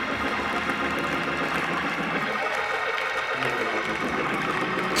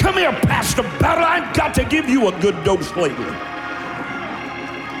here, Pastor Battle. I've got to give you a good dose lately.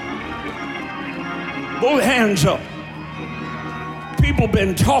 Both hands up. People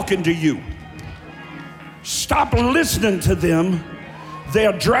been talking to you. Stop listening to them.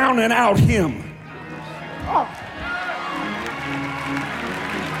 They're drowning out him.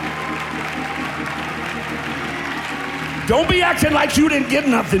 Don't be acting like you didn't get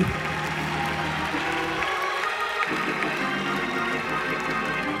nothing.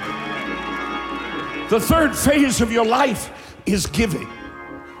 The third phase of your life is giving.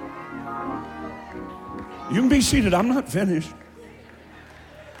 You can be seated. I'm not finished.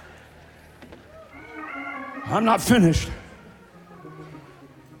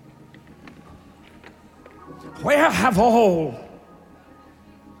 Where have all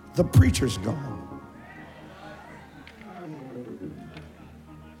the preachers gone?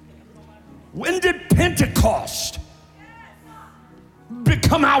 When did Pentecost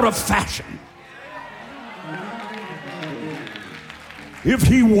become out of fashion? If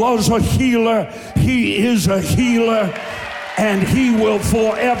he was a healer, he is a healer, and he will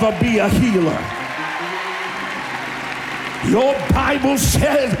forever be a healer. Your Bible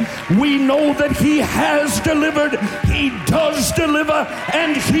said we know that he has delivered, he does deliver,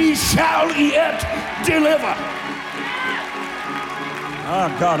 and he shall yet deliver.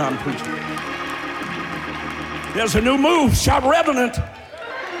 Ah, God, I'm preaching. There's a new move. Shout revenant.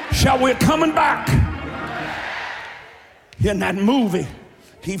 Shout, we're coming back. In that movie,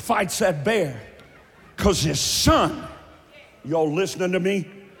 he fights that bear because his son, y'all listening to me?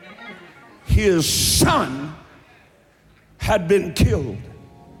 His son had been killed.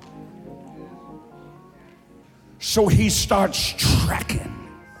 So he starts trekking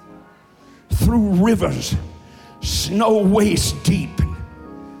through rivers, snow waist deep,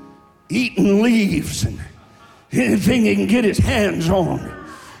 eating leaves and anything he can get his hands on,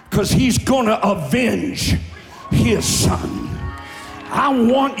 because he's gonna avenge his son. I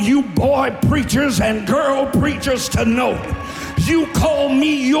want you boy preachers and girl preachers to know, you call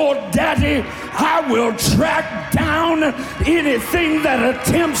me your daddy, I will track down anything that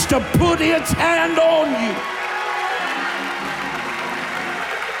attempts to put its hand on you.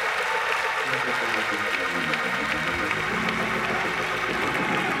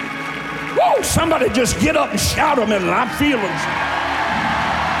 Whoa, somebody just get up and shout a minute. I'm feeling it.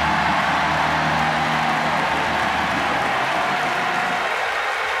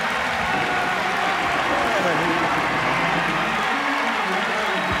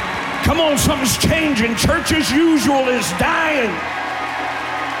 Come on, something's changing. Church as usual is dying.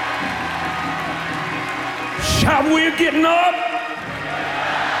 Shout, we're getting up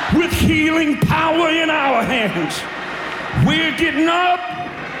with healing power in our hands. We're getting up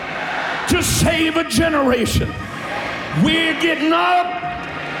to save a generation. We're getting up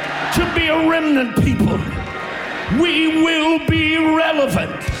to be a remnant people. We will be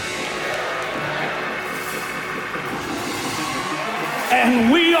relevant.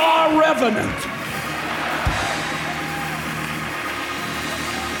 and we are revenant.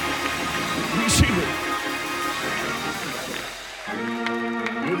 Receive it.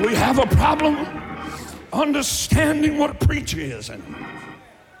 We have a problem understanding what a preacher is. And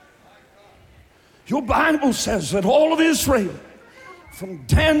your Bible says that all of Israel, from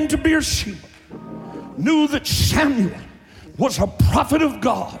Dan to Beersheba, knew that Samuel was a prophet of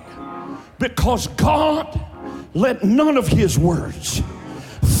God because God let none of his words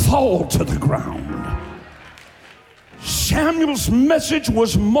fall to the ground. Samuel's message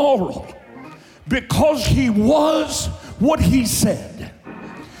was moral because he was what he said.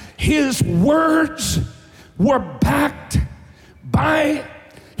 His words were backed by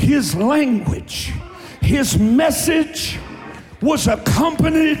his language. His message was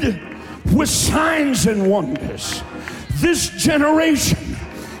accompanied with signs and wonders. This generation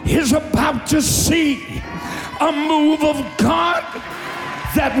is about to see a move of God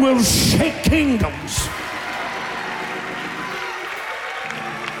that will shake kingdoms.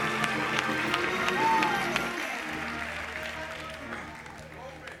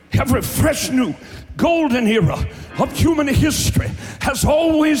 Every fresh new golden era of human history has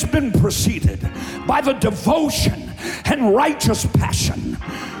always been preceded by the devotion and righteous passion.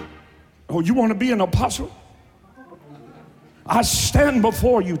 Oh, you want to be an apostle? I stand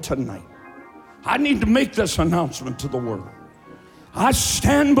before you tonight. I need to make this announcement to the world. I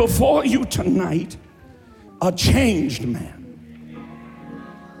stand before you tonight a changed man.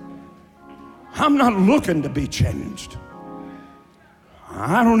 I'm not looking to be changed.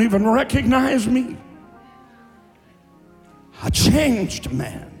 I don't even recognize me. A changed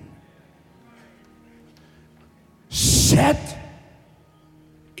man. Set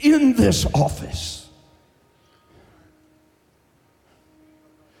in this office.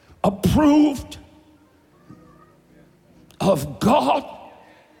 Approved of God.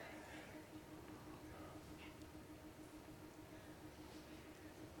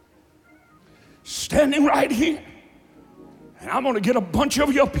 Standing right here. And I'm going to get a bunch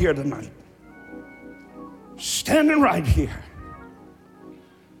of you up here tonight. Standing right here.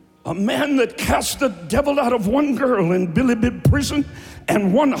 A man that cast the devil out of one girl in Bilibid prison,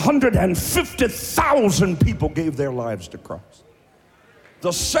 and 150,000 people gave their lives to Christ.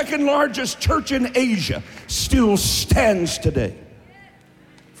 The second largest church in Asia still stands today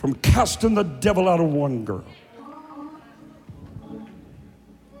from casting the devil out of one girl.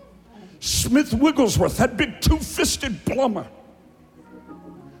 Smith Wigglesworth, that big two-fisted plumber,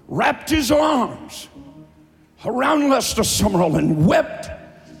 wrapped his arms around Lester Summerall and wept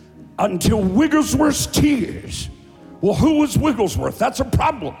until Wigglesworth's tears. Well, who was Wigglesworth? That's a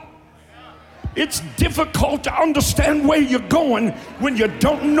problem. It's difficult to understand where you're going when you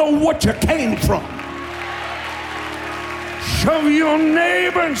don't know what you came from. Shove your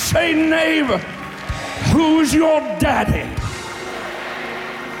neighbor and say, neighbor, who's your daddy?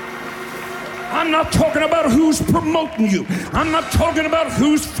 I'm not talking about who's promoting you. I'm not talking about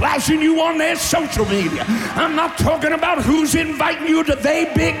who's flashing you on their social media. I'm not talking about who's inviting you to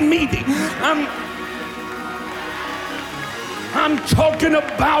their big meeting. I'm talking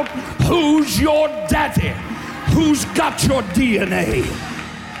about who's your daddy, who's got your DNA.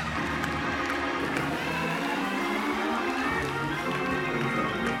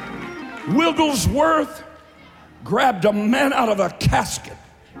 Wigglesworth grabbed a man out of a casket.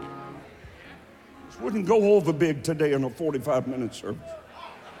 This wouldn't go over big today in a 45-minute service.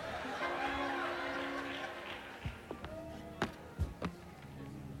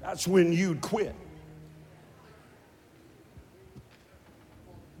 That's when you'd quit.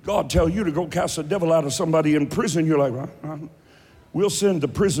 God tell you to go cast the devil out of somebody in prison, you're like, we'll send the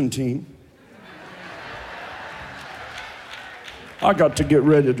prison team. I got to get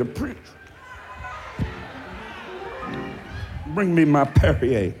ready to preach. Bring me my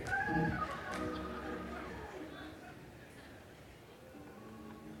Perrier.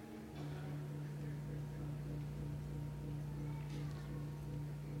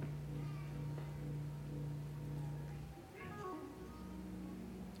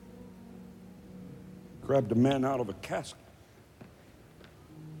 Grabbed a man out of a casket,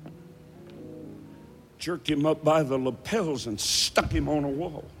 jerked him up by the lapels and stuck him on a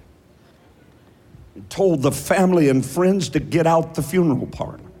wall, and told the family and friends to get out the funeral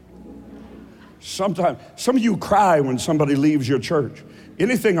parlor. Sometimes, some of you cry when somebody leaves your church.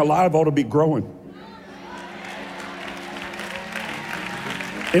 Anything alive ought to be growing.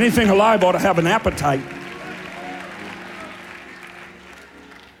 Anything alive ought to have an appetite.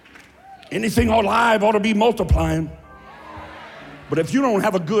 Anything alive ought to be multiplying. But if you don't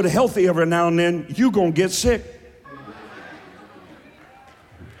have a good healthy every now and then, you're going to get sick.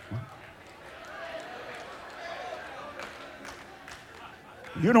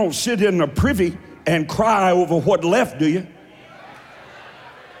 You don't sit in the privy and cry over what left, do you?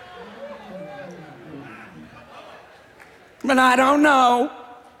 But I don't know.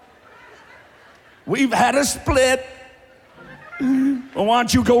 We've had a split. Well, why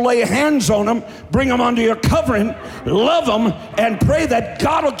don't you go lay hands on them, bring them under your covering, love them, and pray that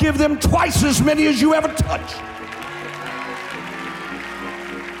God will give them twice as many as you ever touched.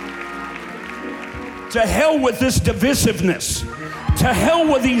 To hell with this divisiveness. To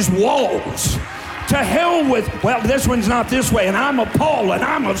hell with these walls. To hell with, well, this one's not this way, and I'm of Paul, and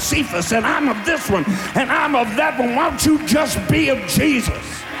I'm of Cephas, and I'm of this one, and I'm of that one. Why don't you just be of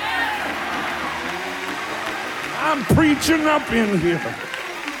Jesus? I'm preaching up in here.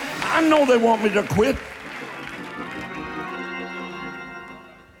 I know they want me to quit.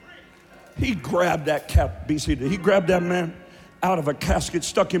 He grabbed that he grabbed that man out of a casket,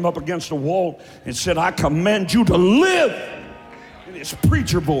 stuck him up against a wall, and said, I command you to live, in his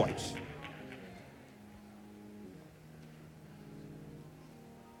preacher voice.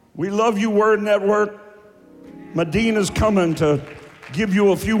 We love you, Word Network. Medina's coming to give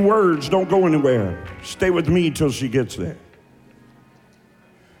you a few words. Don't go anywhere. Stay with me till she gets there.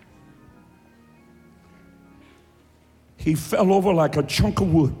 He fell over like a chunk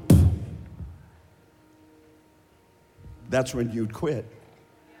of wood. That's when you'd quit.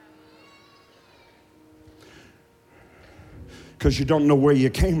 Because you don't know where you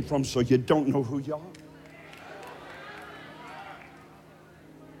came from, so you don't know who you are.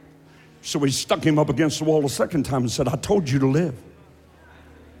 So he stuck him up against the wall a second time and said, I told you to live.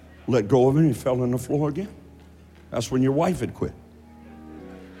 Let go of him, he fell on the floor again. That's when your wife had quit.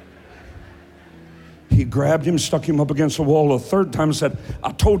 He grabbed him, stuck him up against the wall a third time and said,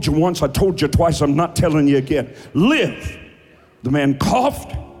 I told you once, I told you twice, I'm not telling you again. Live. The man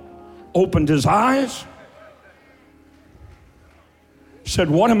coughed, opened his eyes, said,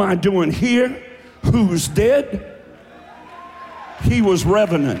 what am I doing here? Who's dead? He was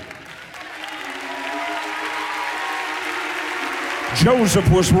revenant. Joseph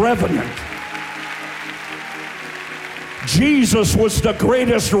was revenant. Jesus was the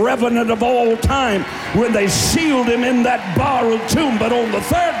greatest revenant of all time when they sealed him in that borrowed tomb. But on the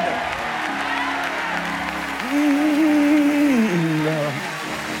third day,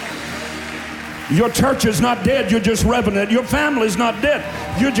 your church is not dead, you're just revenant. Your family's not dead,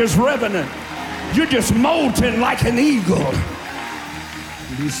 you're just revenant. You're just molting like an eagle.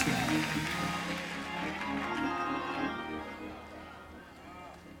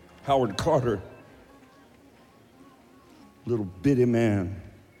 Howard Carter, little bitty man.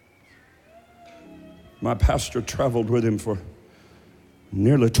 My pastor traveled with him for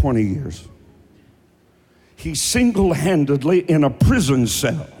nearly 20 years. He single-handedly in a prison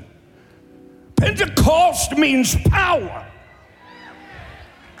cell. Pentecost means power.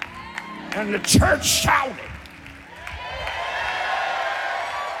 And the church shouted.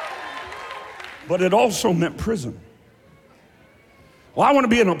 But it also meant prison. Well, I want to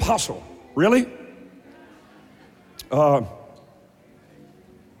be an apostle. Really? I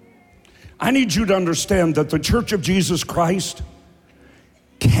need you to understand that the Church of Jesus Christ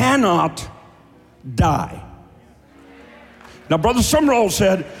cannot die. Now, Brother Summerall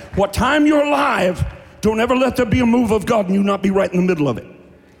said, what time you're alive, don't ever let there be a move of God and you not be right in the middle of it.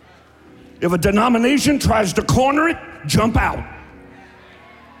 If a denomination tries to corner it, jump out.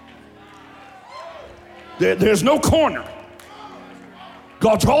 There's no corner.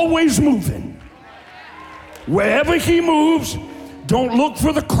 God's always moving. Wherever he moves, don't look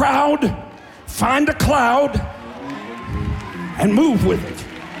for the crowd. Find a cloud and move with it.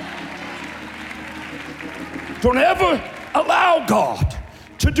 Don't ever allow God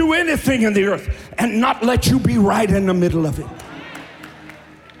to do anything in the earth and not let you be right in the middle of it.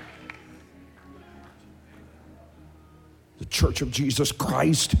 The Church of Jesus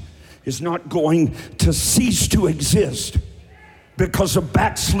Christ is not going to cease to exist because of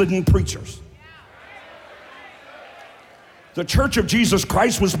backslidden preachers. The Church of Jesus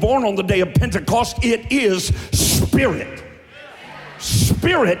Christ was born on the day of Pentecost. It is spirit.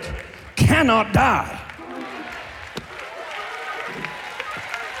 Spirit cannot die.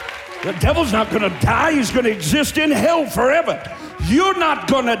 The devil's not going to die. He's going to exist in hell forever. You're not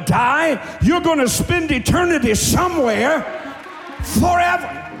going to die. You're going to spend eternity somewhere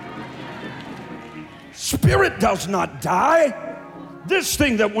forever. Spirit does not die. This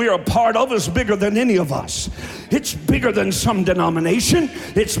thing that we're a part of is bigger than any of us. It's bigger than some denomination.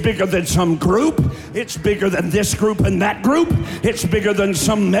 It's bigger than some group. It's bigger than this group and that group. It's bigger than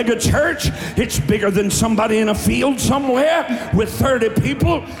some mega church. It's bigger than somebody in a field somewhere with 30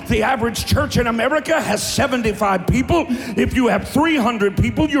 people. The average church in America has 75 people. If you have 300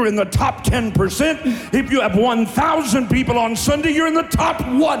 people, you're in the top 10%. If you have 1,000 people on Sunday, you're in the top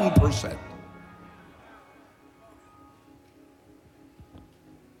 1%.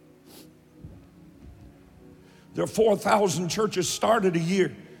 There are 4,000 churches started a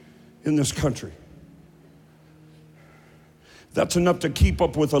year in this country. That's enough to keep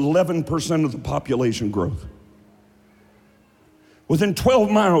up with 11% of the population growth. Within 12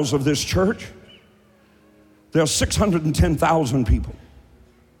 miles of this church, there are 610,000 people.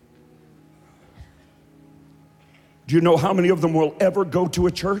 Do you know how many of them will ever go to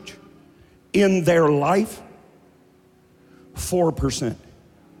a church in their life? 4%.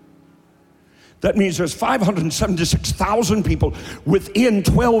 That means there's 576,000 people within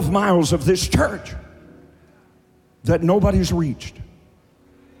 12 miles of this church that nobody's reached.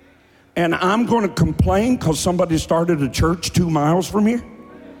 And I'm going to complain because somebody started a church 2 miles from here?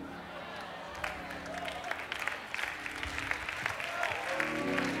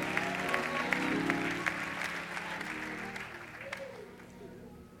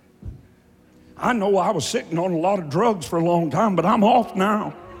 I know I was sitting on a lot of drugs for a long time, but I'm off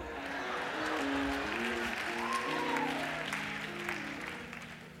now.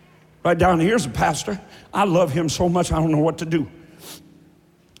 Right down here's a pastor. I love him so much I don't know what to do.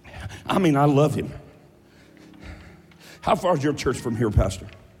 I mean, I love him. How far is your church from here, Pastor?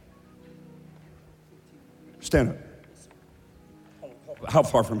 Stand up. How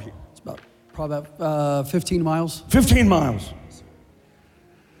far from here? It's probably about 15 miles. 15 miles.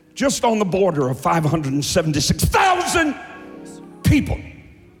 Just on the border of 576,000 people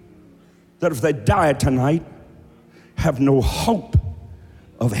that if they die tonight have no hope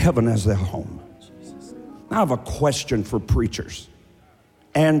of heaven as their home. I have a question for preachers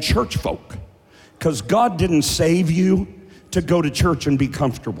and church folk, because God didn't save you to go to church and be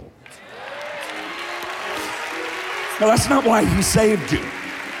comfortable. No, that's not why he saved you.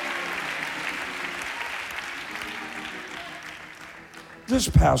 This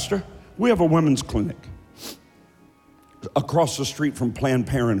pastor, we have a women's clinic across the street from Planned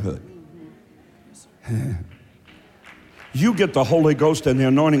Parenthood. You get the Holy Ghost and the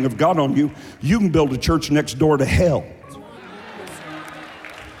anointing of God on you, you can build a church next door to hell.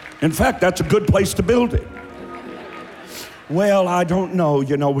 In fact, that's a good place to build it. Well, I don't know.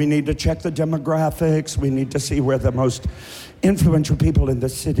 You know, we need to check the demographics. We need to see where the most influential people in the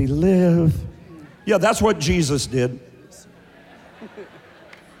city live. Yeah, that's what Jesus did.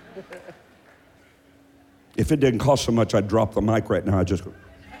 If it didn't cost so much, I'd drop the mic right now. I'd just go.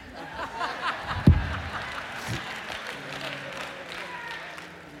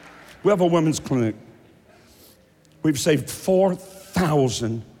 We have a women's clinic. We've saved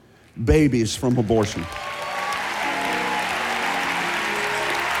 4,000 babies from abortion.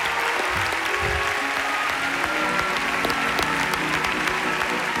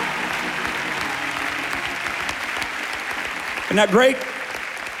 Isn't that great?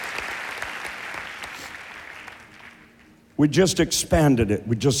 We just expanded it.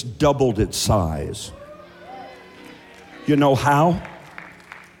 We just doubled its size. You know how?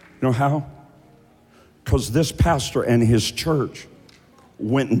 You know how? Because this pastor and his church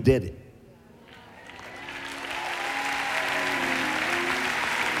went and did it.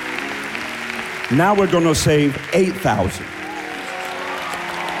 Now we're going to save 8,000.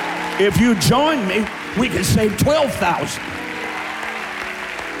 If you join me, we can save 12,000.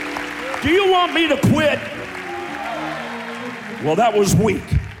 Do you want me to quit? Well, that was weak.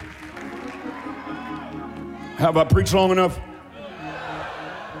 Have I preached long enough?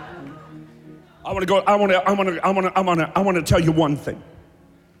 I want to tell you one thing.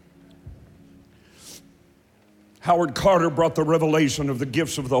 Howard Carter brought the revelation of the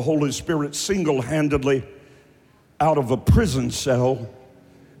gifts of the Holy Spirit single-handedly out of a prison cell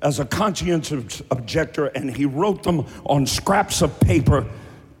as a conscientious objector, and he wrote them on scraps of paper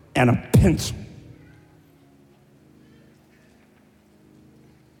and a pencil.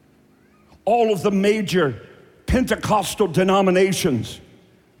 All of the major Pentecostal denominations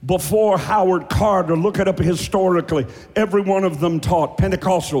before Howard Carter, look it up historically, every one of them taught,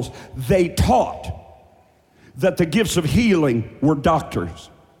 Pentecostals, they taught that the gifts of healing were doctors.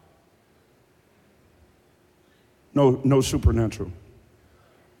 No supernatural.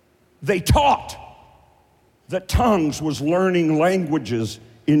 They taught that tongues was learning languages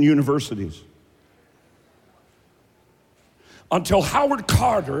in universities. until Howard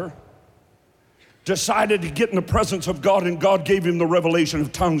Carter decided to get in the presence of God, and God gave him the revelation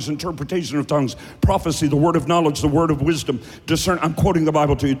of tongues, interpretation of tongues, prophecy, the word of knowledge, the word of wisdom, I'm quoting the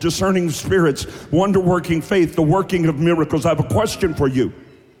Bible to you, discerning spirits, wonder-working faith, the working of miracles. I have a question for you.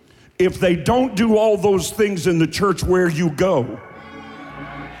 If they don't do all those things in the church where you go,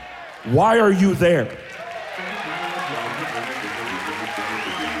 why are you there?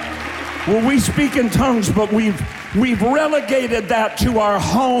 Well, we speak in tongues, but we've relegated that to our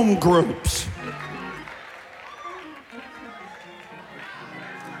home groups.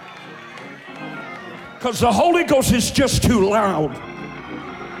 Because the Holy Ghost is just too loud.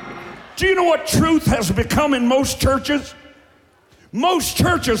 Do you know what truth has become in most churches? Most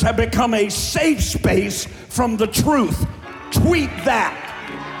churches have become a safe space from the truth. Tweet that.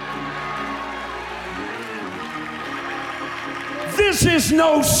 This is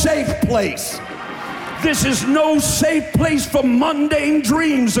no safe place. This is no safe place for mundane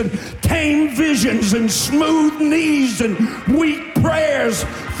dreams and tame visions and smooth knees and weak prayers.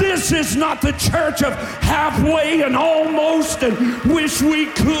 This is not the church of halfway and almost and wish we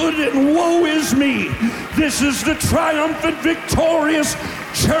could and woe is me. This is the triumphant, victorious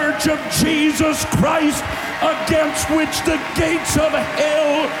church of Jesus Christ, against which the gates of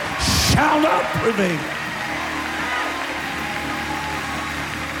hell shall not prevail.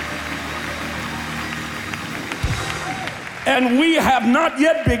 And we have not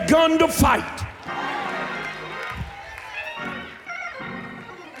yet begun to fight.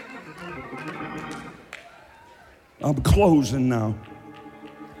 I'm closing now.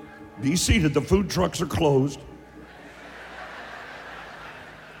 Be seated. The food trucks are closed.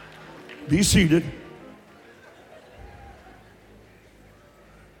 Be seated.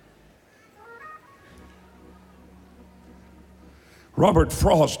 Robert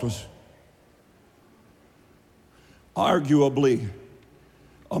Frost was arguably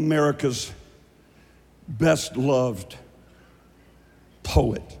America's best loved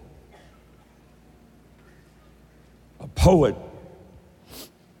poet. A poet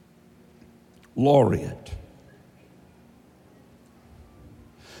laureate.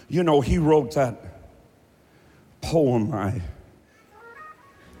 You know, he wrote that poem.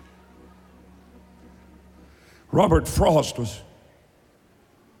 Robert Frost was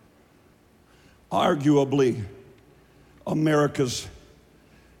arguably America's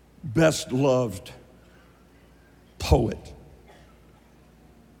best loved poet.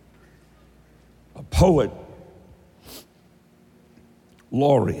 A poet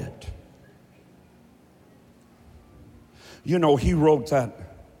laureate. You know, he wrote that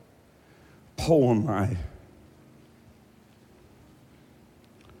poem. I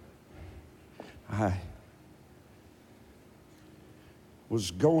was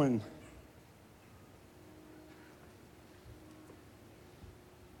going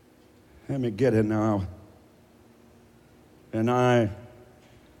let me get it now. And I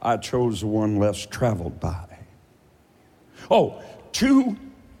chose the one less traveled by. Oh, two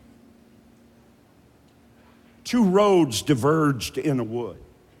roads diverged in a wood.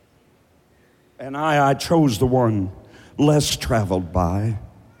 And I chose the one less traveled by.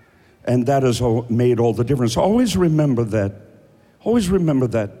 And that has made all the difference. Always remember that. Always remember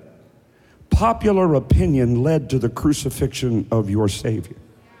that popular opinion led to the crucifixion of your Savior.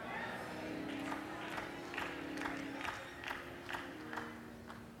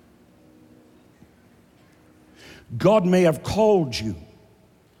 God may have called you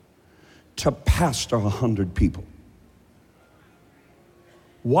to pastor 100 people.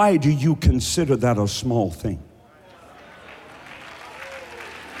 Why do you consider that a small thing?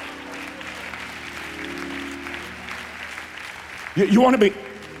 You want to be,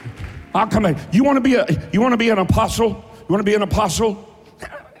 I'll come in. You want to be an apostle? You want to be an apostle?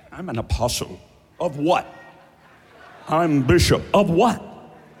 I'm an apostle. Of what? I'm bishop. Of what?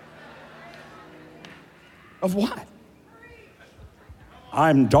 Of what?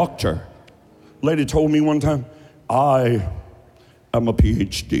 I'm doctor. Lady told me one time, I am a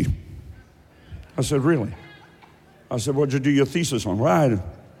PhD. I said, really? I said, what'd you do your thesis on? Well,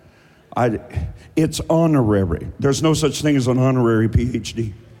 it's honorary. There's no such thing as an honorary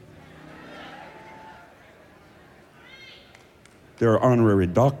PhD. There are honorary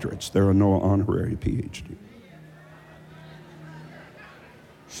doctorates. There are no honorary PhD.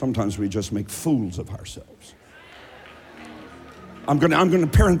 Sometimes we just make fools of ourselves. I'm going to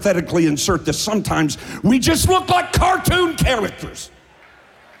parenthetically insert this. Sometimes we just look like cartoon characters.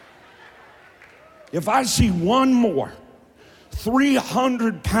 If I see one more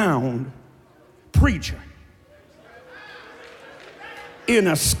 300-pound preacher in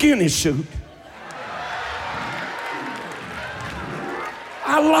a skinny suit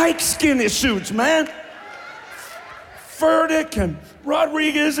I like skinny suits, man. Furtick and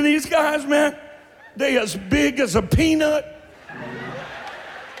Rodriguez and these guys, man, they as big as a peanut.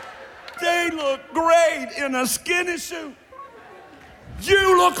 They look great in a skinny suit.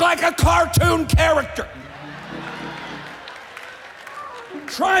 You look like a cartoon character.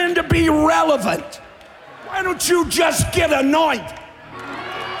 Trying to be relevant. Why don't you just get anointed?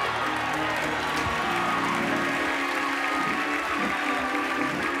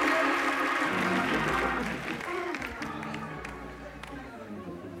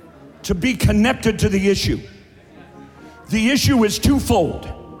 To be connected to the issue. The issue is twofold.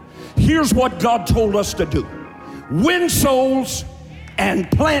 Here's what God told us to do. Win souls and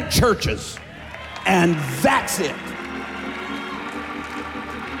plant churches. And that's it.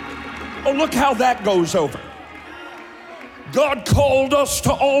 Oh, look how that goes over. God called us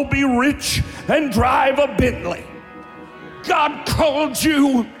to all be rich and drive a Bentley. God called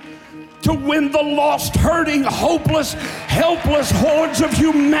you to win the lost, hurting, hopeless, helpless hordes of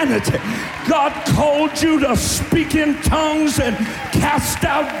humanity. God called you to speak in tongues and cast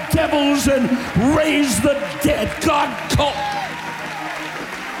out devils and raise the dead. God called.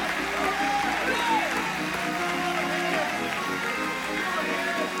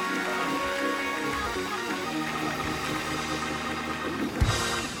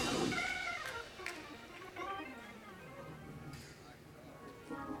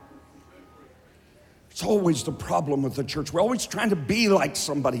 It's always the problem with the church. We're always trying to be like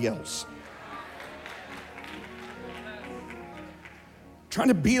somebody else. Trying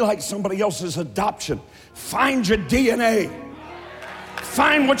to be like somebody else's adoption. Find your DNA.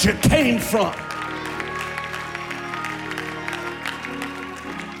 Find what you came from.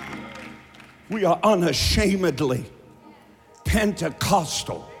 We are unashamedly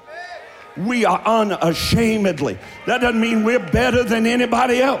Pentecostal. We are unashamedly. That doesn't mean we're better than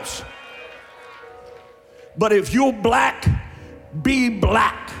anybody else. But if you're black, be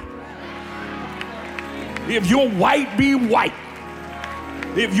black. If you're white, be white.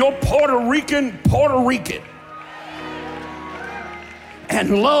 If you're Puerto Rican, Puerto Rican.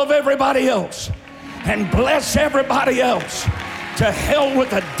 And love everybody else. And bless everybody else. To hell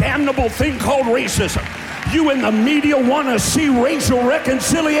with a damnable thing called racism. You in the media want to see racial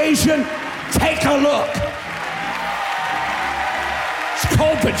reconciliation? Take a look. It's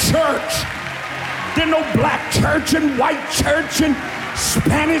called the church. There's no black church and white church and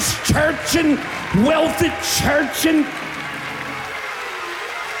Spanish church and wealthy church and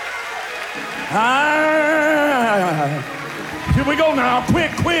here we go now.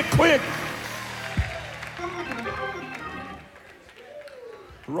 Quick.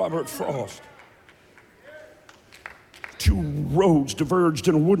 Robert Frost. Two roads diverged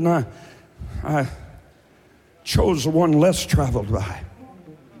in a wood, and I chose the one less traveled by.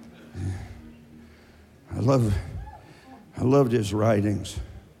 I loved his writings.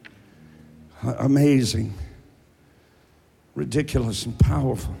 Amazing, ridiculous, and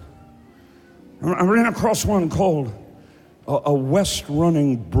powerful. I ran across one called A West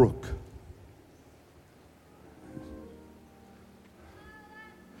Running Brook.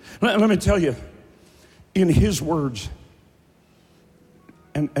 Let me tell you, in his words,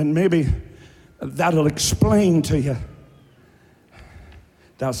 and maybe that'll explain to you,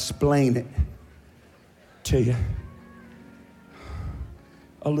 that'll explain it to you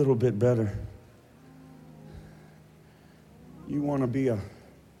a little bit better. You want to be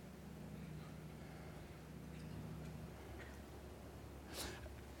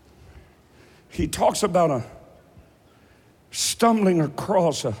he talks about stumbling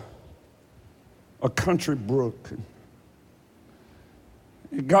across a country brook.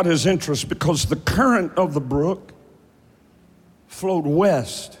 It got his interest because the current of the brook flowed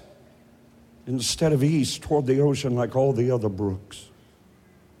west instead of east toward the ocean like all the other brooks.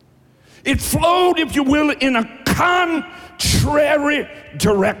 It flowed, if you will, in a contrary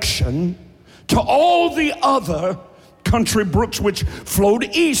direction to all the other country brooks which flowed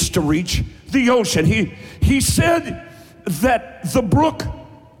east to reach the ocean. He said that the brook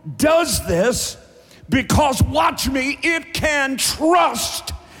does this because, watch me, it can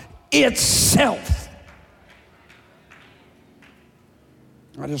trust itself.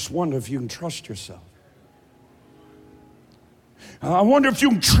 I just wonder if you can trust yourself. I wonder if you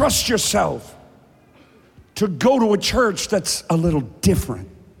can trust yourself to go to a church that's a little different.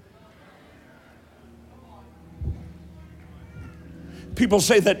 People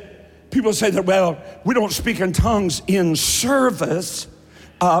say that, well, we don't speak in tongues in service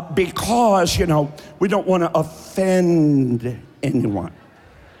because, we don't want to offend anyone.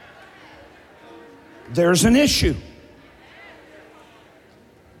 There's an issue.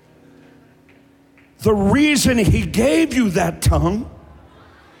 The reason he gave you that tongue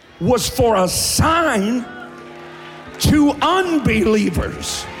was for a sign to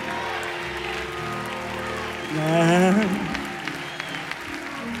unbelievers.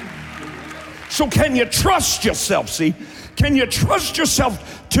 So can you trust yourself? See, can you trust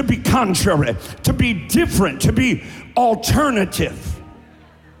yourself to be contrary, to be different, to be alternative?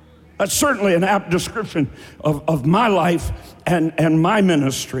 That's certainly an apt description of my life and my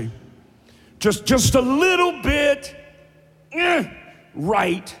ministry. Just a little bit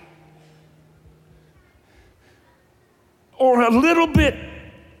right, or a little bit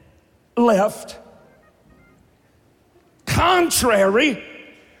left, contrary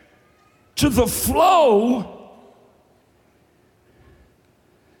to the flow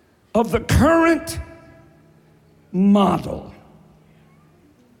of the current model.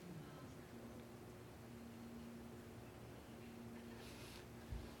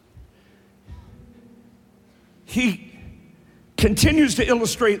 He continues to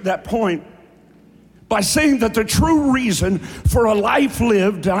illustrate that point by saying that the true reason for a life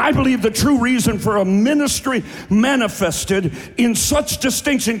lived, and I believe the true reason for a ministry manifested in such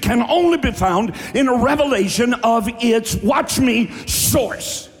distinction, can only be found in a revelation of its, watch me,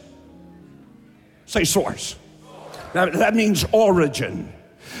 source. Say source. That means origin.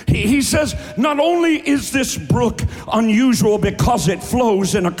 He says, not only is this brook unusual because it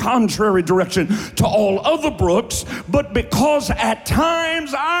flows in a contrary direction to all other brooks, but because at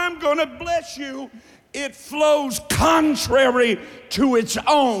times, I'm going to bless you, it flows contrary to its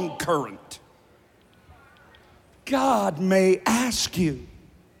own current. God may ask you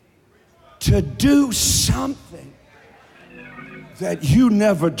to do something that you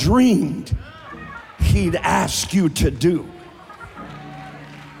never dreamed He'd ask you to do.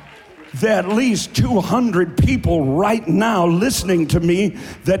 There are at least 200 people right now listening to me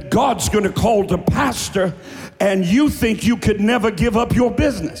that God's going to call to pastor, and you think you could never give up your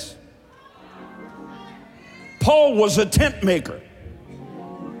business. Paul was a tent maker.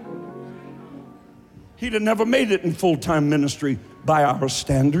 He'd have never made it in full-time ministry by our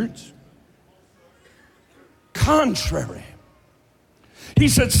standards. Contrary. He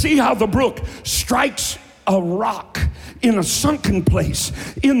said, see how the brook strikes a rock in a sunken place,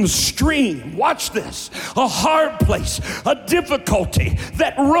 in the stream. Watch this. A hard place, a difficulty,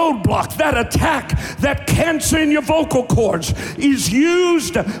 that roadblock, that attack, that cancer in your vocal cords is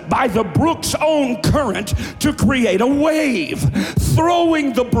used by the brook's own current to create a wave,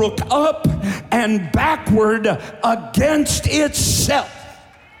 throwing the brook up and backward against itself.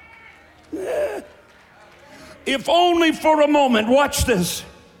 If only for a moment, watch this,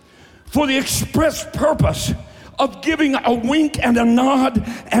 for the express purpose of giving a wink and a nod,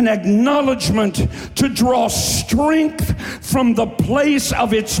 an acknowledgement to draw strength from the place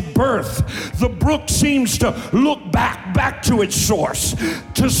of its birth. The brook seems to look back to its source,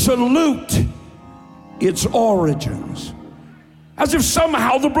 to salute its origins. As if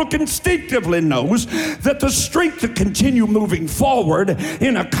somehow the brook instinctively knows that the strength to continue moving forward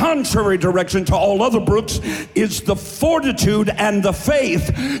in a contrary direction to all other brooks is the fortitude and the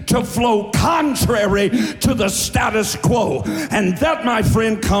faith to flow contrary to the status quo. And that, my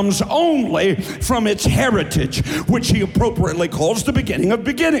friend, comes only from its heritage, which he appropriately calls the beginning of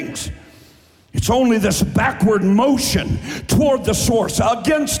beginnings. It's only this backward motion toward the source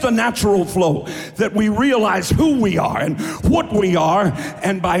against the natural flow that we realize who we are and what we are,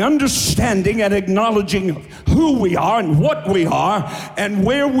 and by understanding and acknowledging who we are and what we are and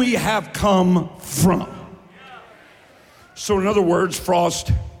where we have come from. So in other words,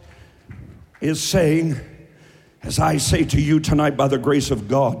 Frost is saying, as I say to you tonight by the grace of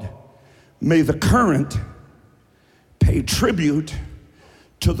God, may the current pay tribute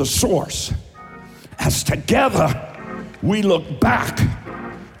to the source, as together we look back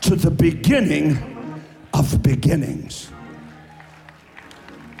to the beginning of beginnings.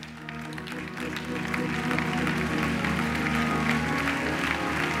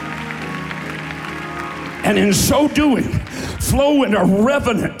 And in so doing, flow in a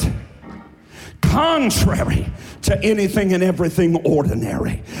revenant, contrary to anything and everything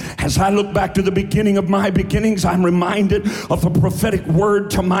ordinary. As I look back to the beginning of my beginnings, I'm reminded of a prophetic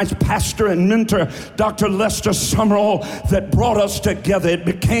word to my pastor and mentor, Dr. Lester Summerall, that brought us together. It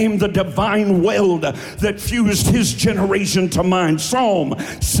became the divine weld that fused his generation to mine. Psalm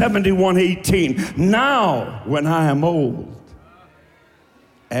 71:18. Now, when I am old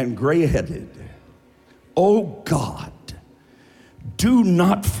and gray-headed, O God, do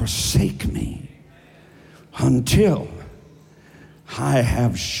not forsake me until I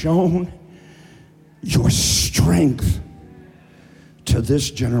have shown your strength to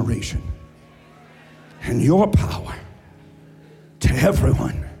this generation. and your power to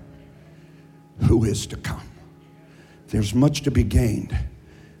everyone who is to come. There's much to be gained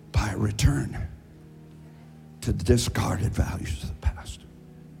by a return to the discarded values of the past.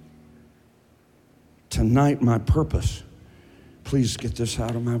 Tonight, my purpose, please get this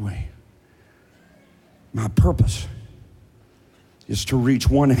out of my way. My purpose is to reach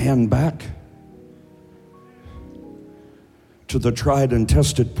one hand back to the tried and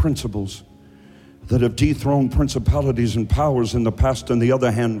tested principles that have dethroned principalities and powers in the past, and the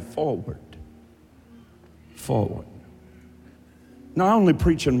other hand forward. Forward. Now, I only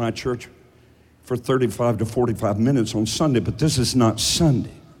preach in my church for 35 to 45 minutes on Sunday, but this is not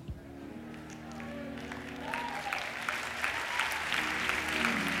Sunday.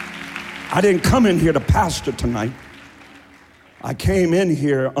 I didn't come in here to pastor tonight. I came in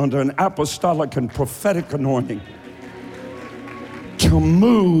here under an apostolic and prophetic anointing to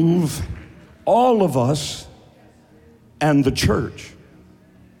move all of us and the church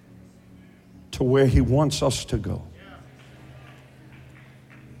to where he wants us to go.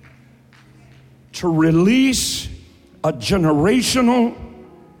 To release a generational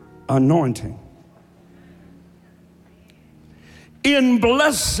anointing. In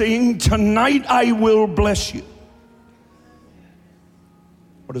blessing, tonight I will bless you.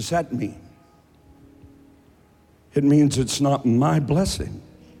 What does that mean? It means it's not my blessing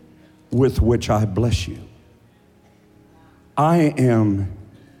with which I bless you. I am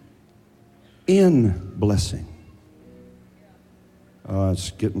in blessing.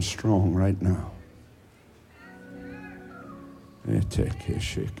 It's getting strong right now.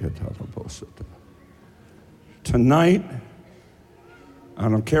 Tonight, I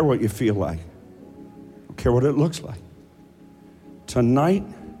don't care what you feel like. I don't care what it looks like. Tonight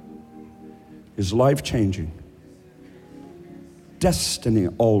is life-changing,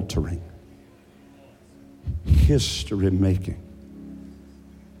 destiny-altering, history-making.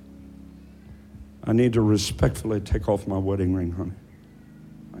 I need to respectfully take off my wedding ring, honey.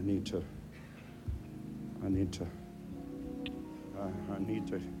 I need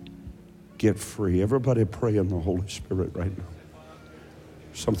to get free. Everybody pray in the Holy Spirit right now.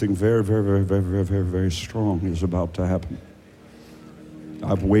 Something very, very, very, very, very, very, very strong is about to happen.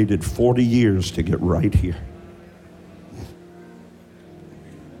 I've waited 40 years to get right here.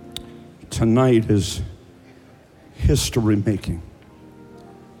 Tonight is history making.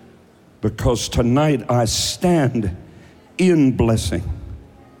 Because tonight I stand in blessing.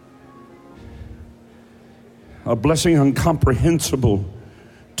 A blessing incomprehensible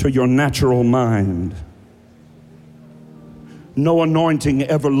to your natural mind. No anointing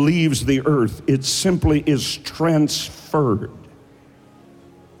ever leaves the earth. It simply is transferred.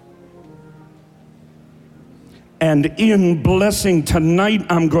 And in blessing tonight,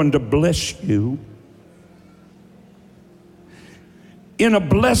 I'm going to bless you. In a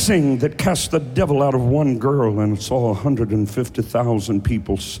blessing that cast the devil out of one girl and saw 150,000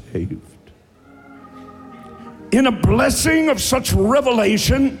 people saved. In a blessing of such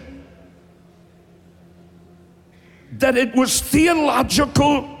revelation that it was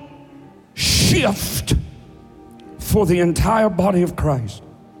theological shift for the entire body of Christ.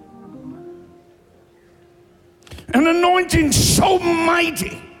 An anointing so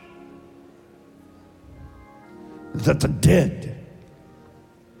mighty that the dead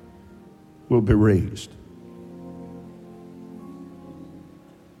will be raised.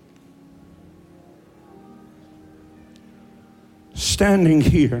 Standing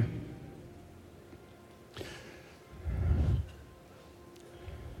here,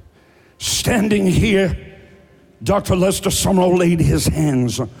 Dr. Lester Sumrall laid his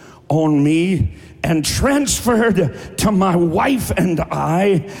hands on me and transferred to my wife and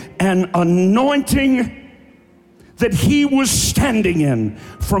I an anointing that he was standing in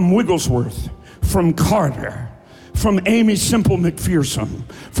from Wigglesworth, from Carter, from Amy Semple McPherson,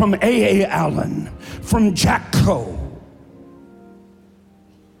 from A.A. Allen, from Jack Coe,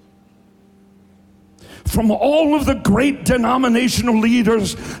 from all of the great denominational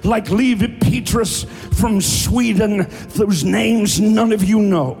leaders like Levi Petrus from Sweden, whose names none of you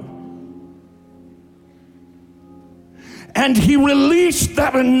know. And he released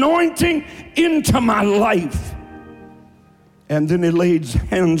that anointing into my life. And then he laid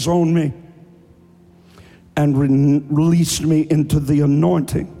hands on me and released me into the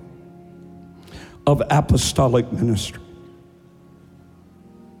anointing of apostolic ministry.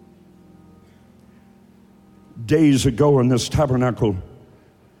 Days ago in this tabernacle,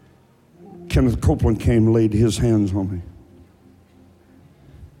 Kenneth Copeland came and laid his hands on me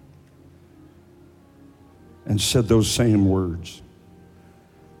and said those same words.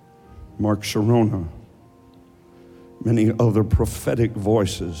 Mark Sharona many other prophetic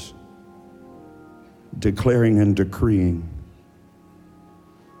voices declaring and decreeing.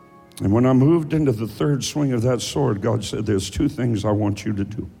 And when I moved into the third swing of that sword, God said, there's two things I want you to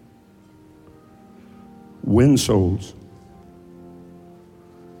do. Win souls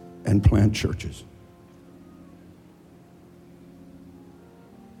and plant churches.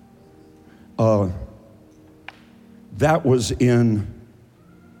 That was in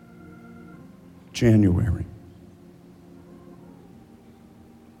January.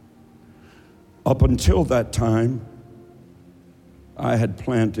 Up until that time, I had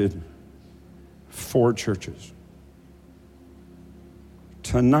planted 4 churches.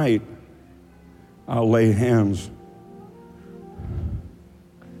 Tonight, I'll lay hands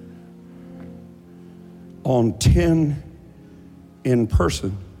on 10 in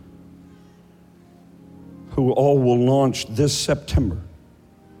person who all will launch this September,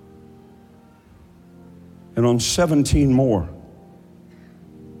 and on 17 more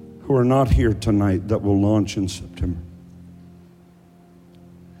who are not here tonight that will launch in September.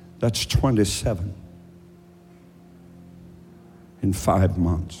 That's 27 in 5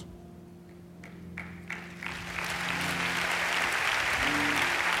 months.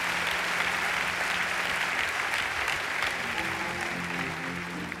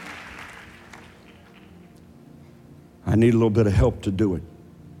 I need a little bit of help to do it.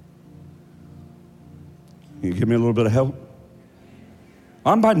 Can you give me a little bit of help?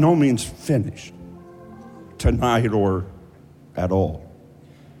 I'm by no means finished tonight or at all.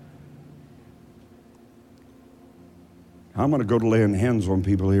 I'm going to go to laying hands on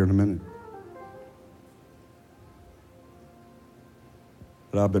people here in a minute.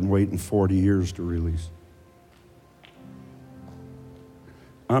 That I've been waiting 40 years to release.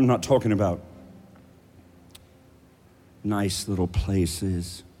 I'm not talking about nice little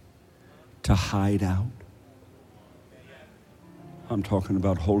places to hide out. I'm talking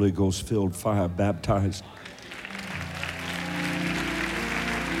about Holy Ghost filled, fire baptized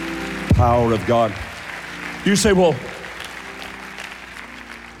power of God. You say, well,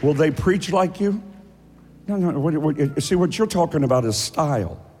 will they preach like you? No. See, what you're talking about is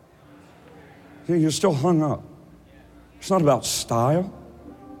style. You're still hung up. It's not about style.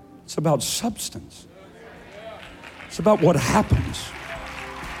 It's about substance. It's about what happens.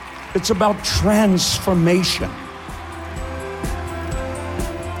 It's about transformation.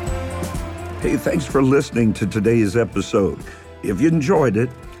 Hey, thanks for listening to today's episode. If you enjoyed it,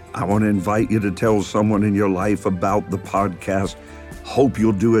 I want to invite you to tell someone in your life about the podcast. Hope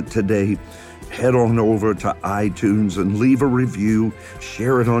you'll do it today. Head on over to iTunes and leave a review.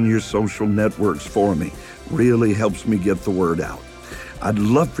 Share it on your social networks for me. Really helps me get the word out. I'd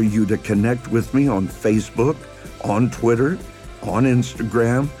love for you to connect with me on Facebook, on Twitter, on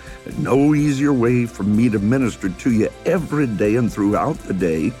Instagram. No easier way for me to minister to you every day and throughout the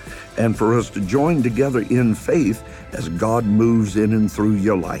day, and for us to join together in faith as God moves in and through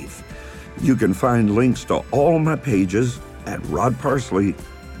your life. You can find links to all my pages at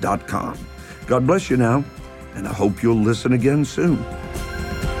rodparsley.com. God bless you now, and I hope you'll listen again soon.